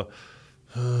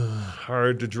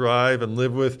hard to drive and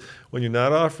live with when you're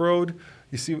not off-road.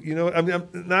 You see, I mean,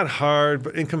 not hard,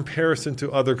 but in comparison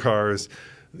to other cars,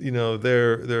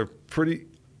 they're pretty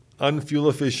unfuel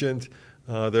efficient.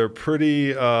 They're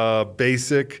pretty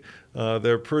basic.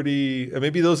 They're pretty.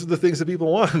 Maybe those are the things that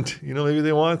people want. Maybe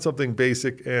they want something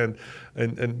basic and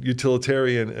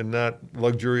utilitarian and not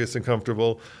luxurious and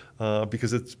comfortable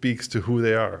because it speaks to who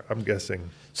they are. I'm guessing.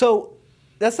 So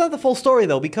that's not the full story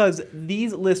though, because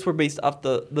these lists were based off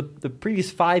the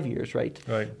previous 5 years, right?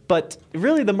 Right. But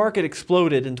really, the market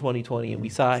exploded in 2020, and we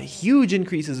saw huge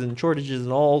increases in shortages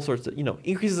and all sorts of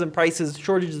increases in prices,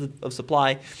 shortages of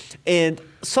supply, and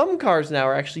some cars now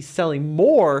are actually selling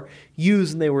more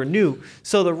used than they were new.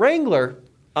 So the Wrangler,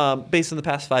 based on the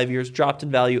past 5 years, dropped in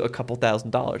value a couple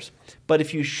 $1,000s. But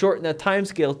if you shorten that time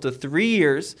scale to 3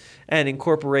 years and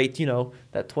incorporate,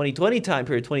 that 2020 time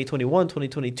period, 2021,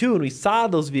 2022, and we saw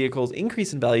those vehicles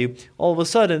increase in value, all of a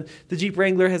sudden, the Jeep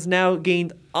Wrangler has now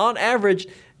gained, on average,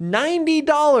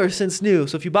 $90 since new.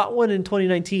 So if you bought one in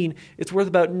 2019, it's worth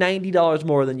about $90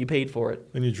 more than you paid for it.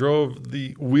 When you drove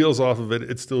the wheels off of it,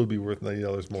 it still would be worth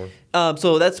 $90 more.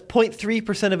 So that's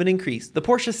 0.3% of an increase. The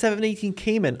Porsche 718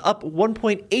 Cayman up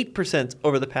 1.8%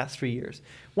 over the past 3 years.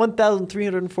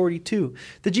 1,342.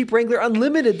 The Jeep Wrangler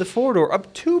Unlimited, the four-door,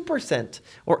 up 2%,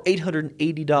 or $880.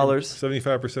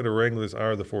 75% of Wranglers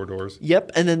are the four doors.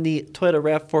 Yep, and then the Toyota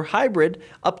RAV4 Hybrid,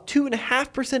 up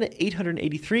 2.5% at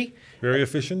 $883. Very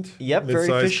efficient. Yep, very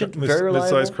efficient, very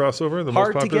reliable. Mid-size crossover, the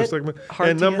most popular segment.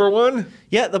 And to number get. one?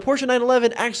 Yeah, the Porsche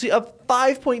 911 actually up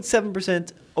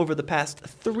 5.7% over the past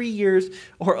 3 years,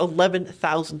 or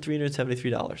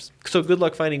 $11,373. So good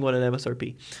luck finding one at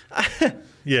MSRP.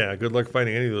 Yeah, good luck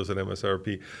finding any of those at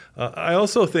MSRP. I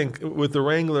also think with the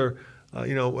Wrangler,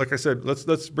 like I said,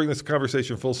 let's bring this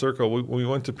conversation full circle. When we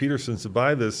went to Peterson's to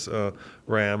buy this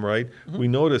Ram, right? Mm-hmm. We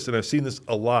noticed, and I've seen this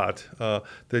a lot,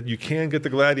 that you can get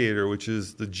the Gladiator, which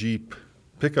is the Jeep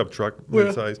pickup truck,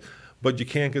 midsize, but you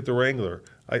can't get the Wrangler.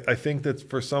 I think that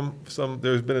for some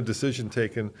there's been a decision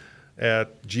taken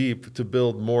at Jeep to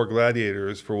build more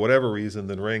Gladiators for whatever reason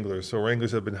than Wranglers. So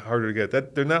Wranglers have been harder to get.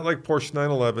 They're not like Porsche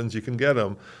 911s. You can get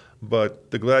them.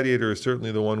 But the Gladiator is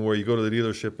certainly the one where you go to the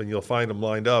dealership and you'll find them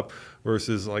lined up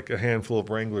versus like a handful of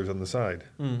Wranglers on the side.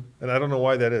 Mm. And I don't know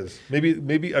why that is.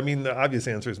 Maybe. I mean, the obvious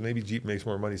answer is maybe Jeep makes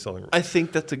more money selling I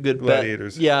think that's a good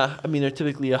Gladiators. Bet. Yeah, I mean, they're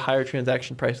typically a higher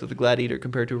transaction price with the Gladiator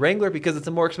compared to a Wrangler because it's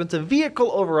a more expensive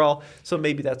vehicle overall. So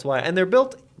maybe that's why. And they're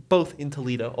built both in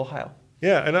Toledo, Ohio.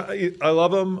 Yeah, and I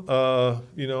love them.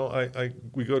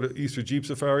 We go to Easter Jeep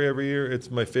Safari every year.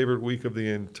 It's my favorite week of the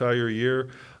entire year.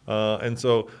 And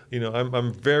so,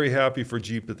 I'm very happy for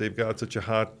Jeep that they've got such a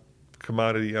hot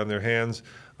commodity on their hands.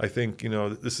 I think,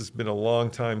 this has been a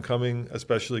long time coming,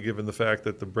 especially given the fact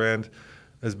that the brand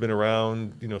has been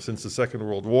around, since the Second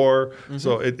World War. Mm-hmm.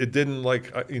 So it didn't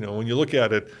when you look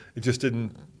at it, it just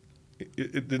didn't.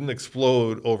 It didn't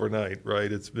explode overnight,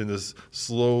 right? It's been this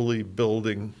slowly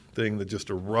building thing that just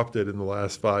erupted in the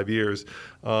last 5 years.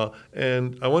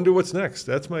 And I wonder what's next.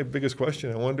 That's my biggest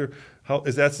question. I wonder, how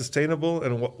is that sustainable,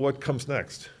 and what comes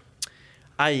next?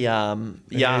 I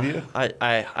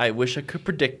wish I could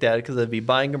predict that because I'd be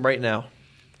buying them right now.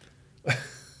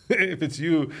 If it's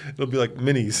you, it'll be like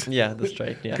minis. Yeah, that's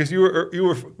right. Yeah, because we were.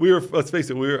 Let's face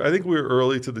it. I think we were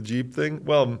early to the Jeep thing.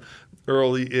 Well,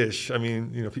 early-ish. I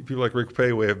mean, people like Rick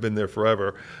Payway have been there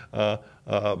forever,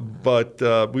 but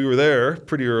we were there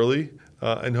pretty early,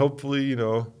 and hopefully,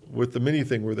 with the Mini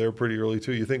thing, we're there pretty early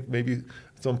too. You think maybe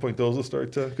at some point those will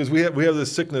start to, because we have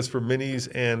this sickness for Minis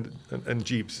and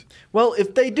Jeeps. Well,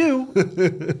 if they do,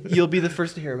 you'll be the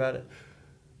first to hear about it.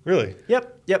 Really?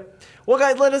 Yep. Well,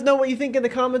 guys, let us know what you think in the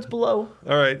comments below.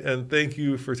 All right, and thank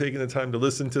you for taking the time to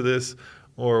listen to this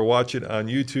or watch it on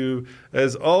YouTube.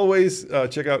 As always,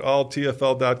 check out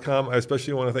alltfl.com. I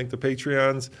especially want to thank the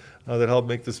Patreons that helped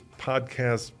make this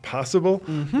podcast possible.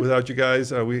 Without you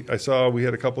guys, I saw we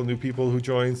had a couple of new people who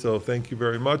joined, so thank you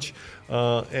very much.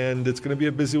 And it's going to be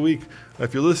a busy week.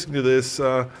 If you're listening to this,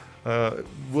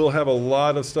 we'll have a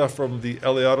lot of stuff from the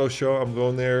LA Auto Show. I'm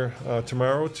going there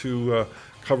tomorrow to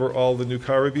cover all the new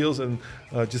car reveals. And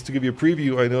just to give you a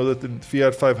preview, I know that the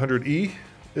Fiat 500e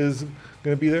is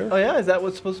going to be there. Oh, yeah? Is that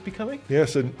what's supposed to be coming?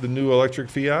 Yes, the new electric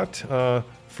Fiat.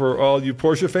 For all you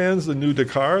Porsche fans, the new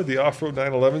Dakar, the off-road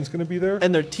 911 is going to be there.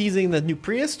 And they're teasing the new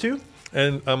Prius, too?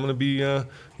 And I'm going to be,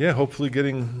 hopefully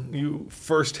getting you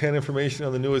first-hand information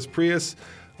on the newest Prius.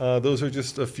 Those are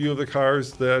just a few of the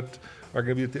cars that are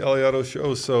going to be at the LA Auto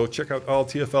Show. So check out All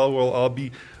TFL, where I'll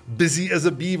be busy as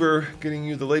a beaver, getting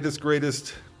you the latest,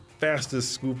 greatest,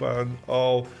 fastest scoop on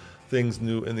all things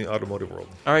new in the automotive world.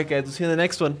 All right, guys. We'll see you in the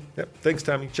next one. Yep. Thanks,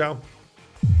 Tommy. Ciao.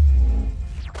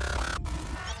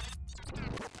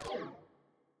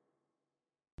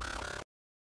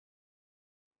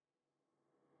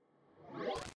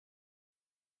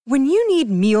 When you need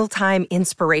mealtime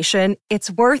inspiration, it's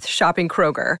worth shopping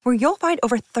Kroger, where you'll find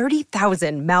over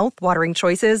 30,000 mouth-watering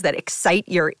choices that excite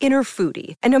your inner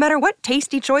foodie. And no matter what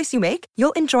tasty choice you make,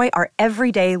 you'll enjoy our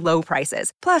everyday low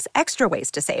prices, plus extra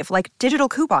ways to save, like digital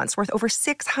coupons worth over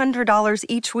 $600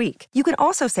 each week. You can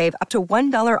also save up to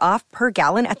 $1 off per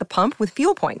gallon at the pump with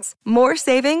fuel points. More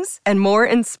savings and more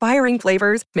inspiring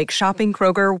flavors make shopping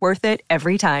Kroger worth it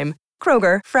every time.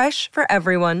 Kroger, fresh for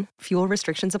everyone. Fuel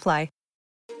restrictions apply.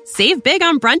 Save big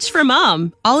on brunch for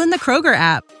mom, all in the Kroger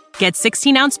app. Get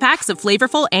 16-ounce packs of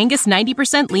flavorful Angus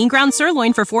 90% lean ground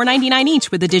sirloin for $4.99 each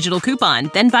with a digital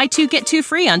coupon. Then buy 2, get 2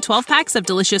 free on 12 packs of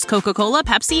delicious Coca-Cola,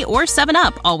 Pepsi, or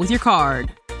 7-Up, all with your card.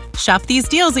 Shop these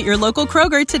deals at your local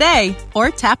Kroger today,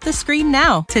 or tap the screen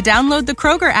now to download the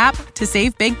Kroger app to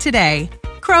save big today.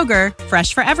 Kroger,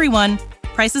 fresh for everyone.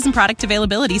 Prices and product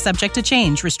availability subject to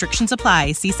change. Restrictions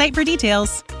apply. See site for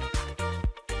details.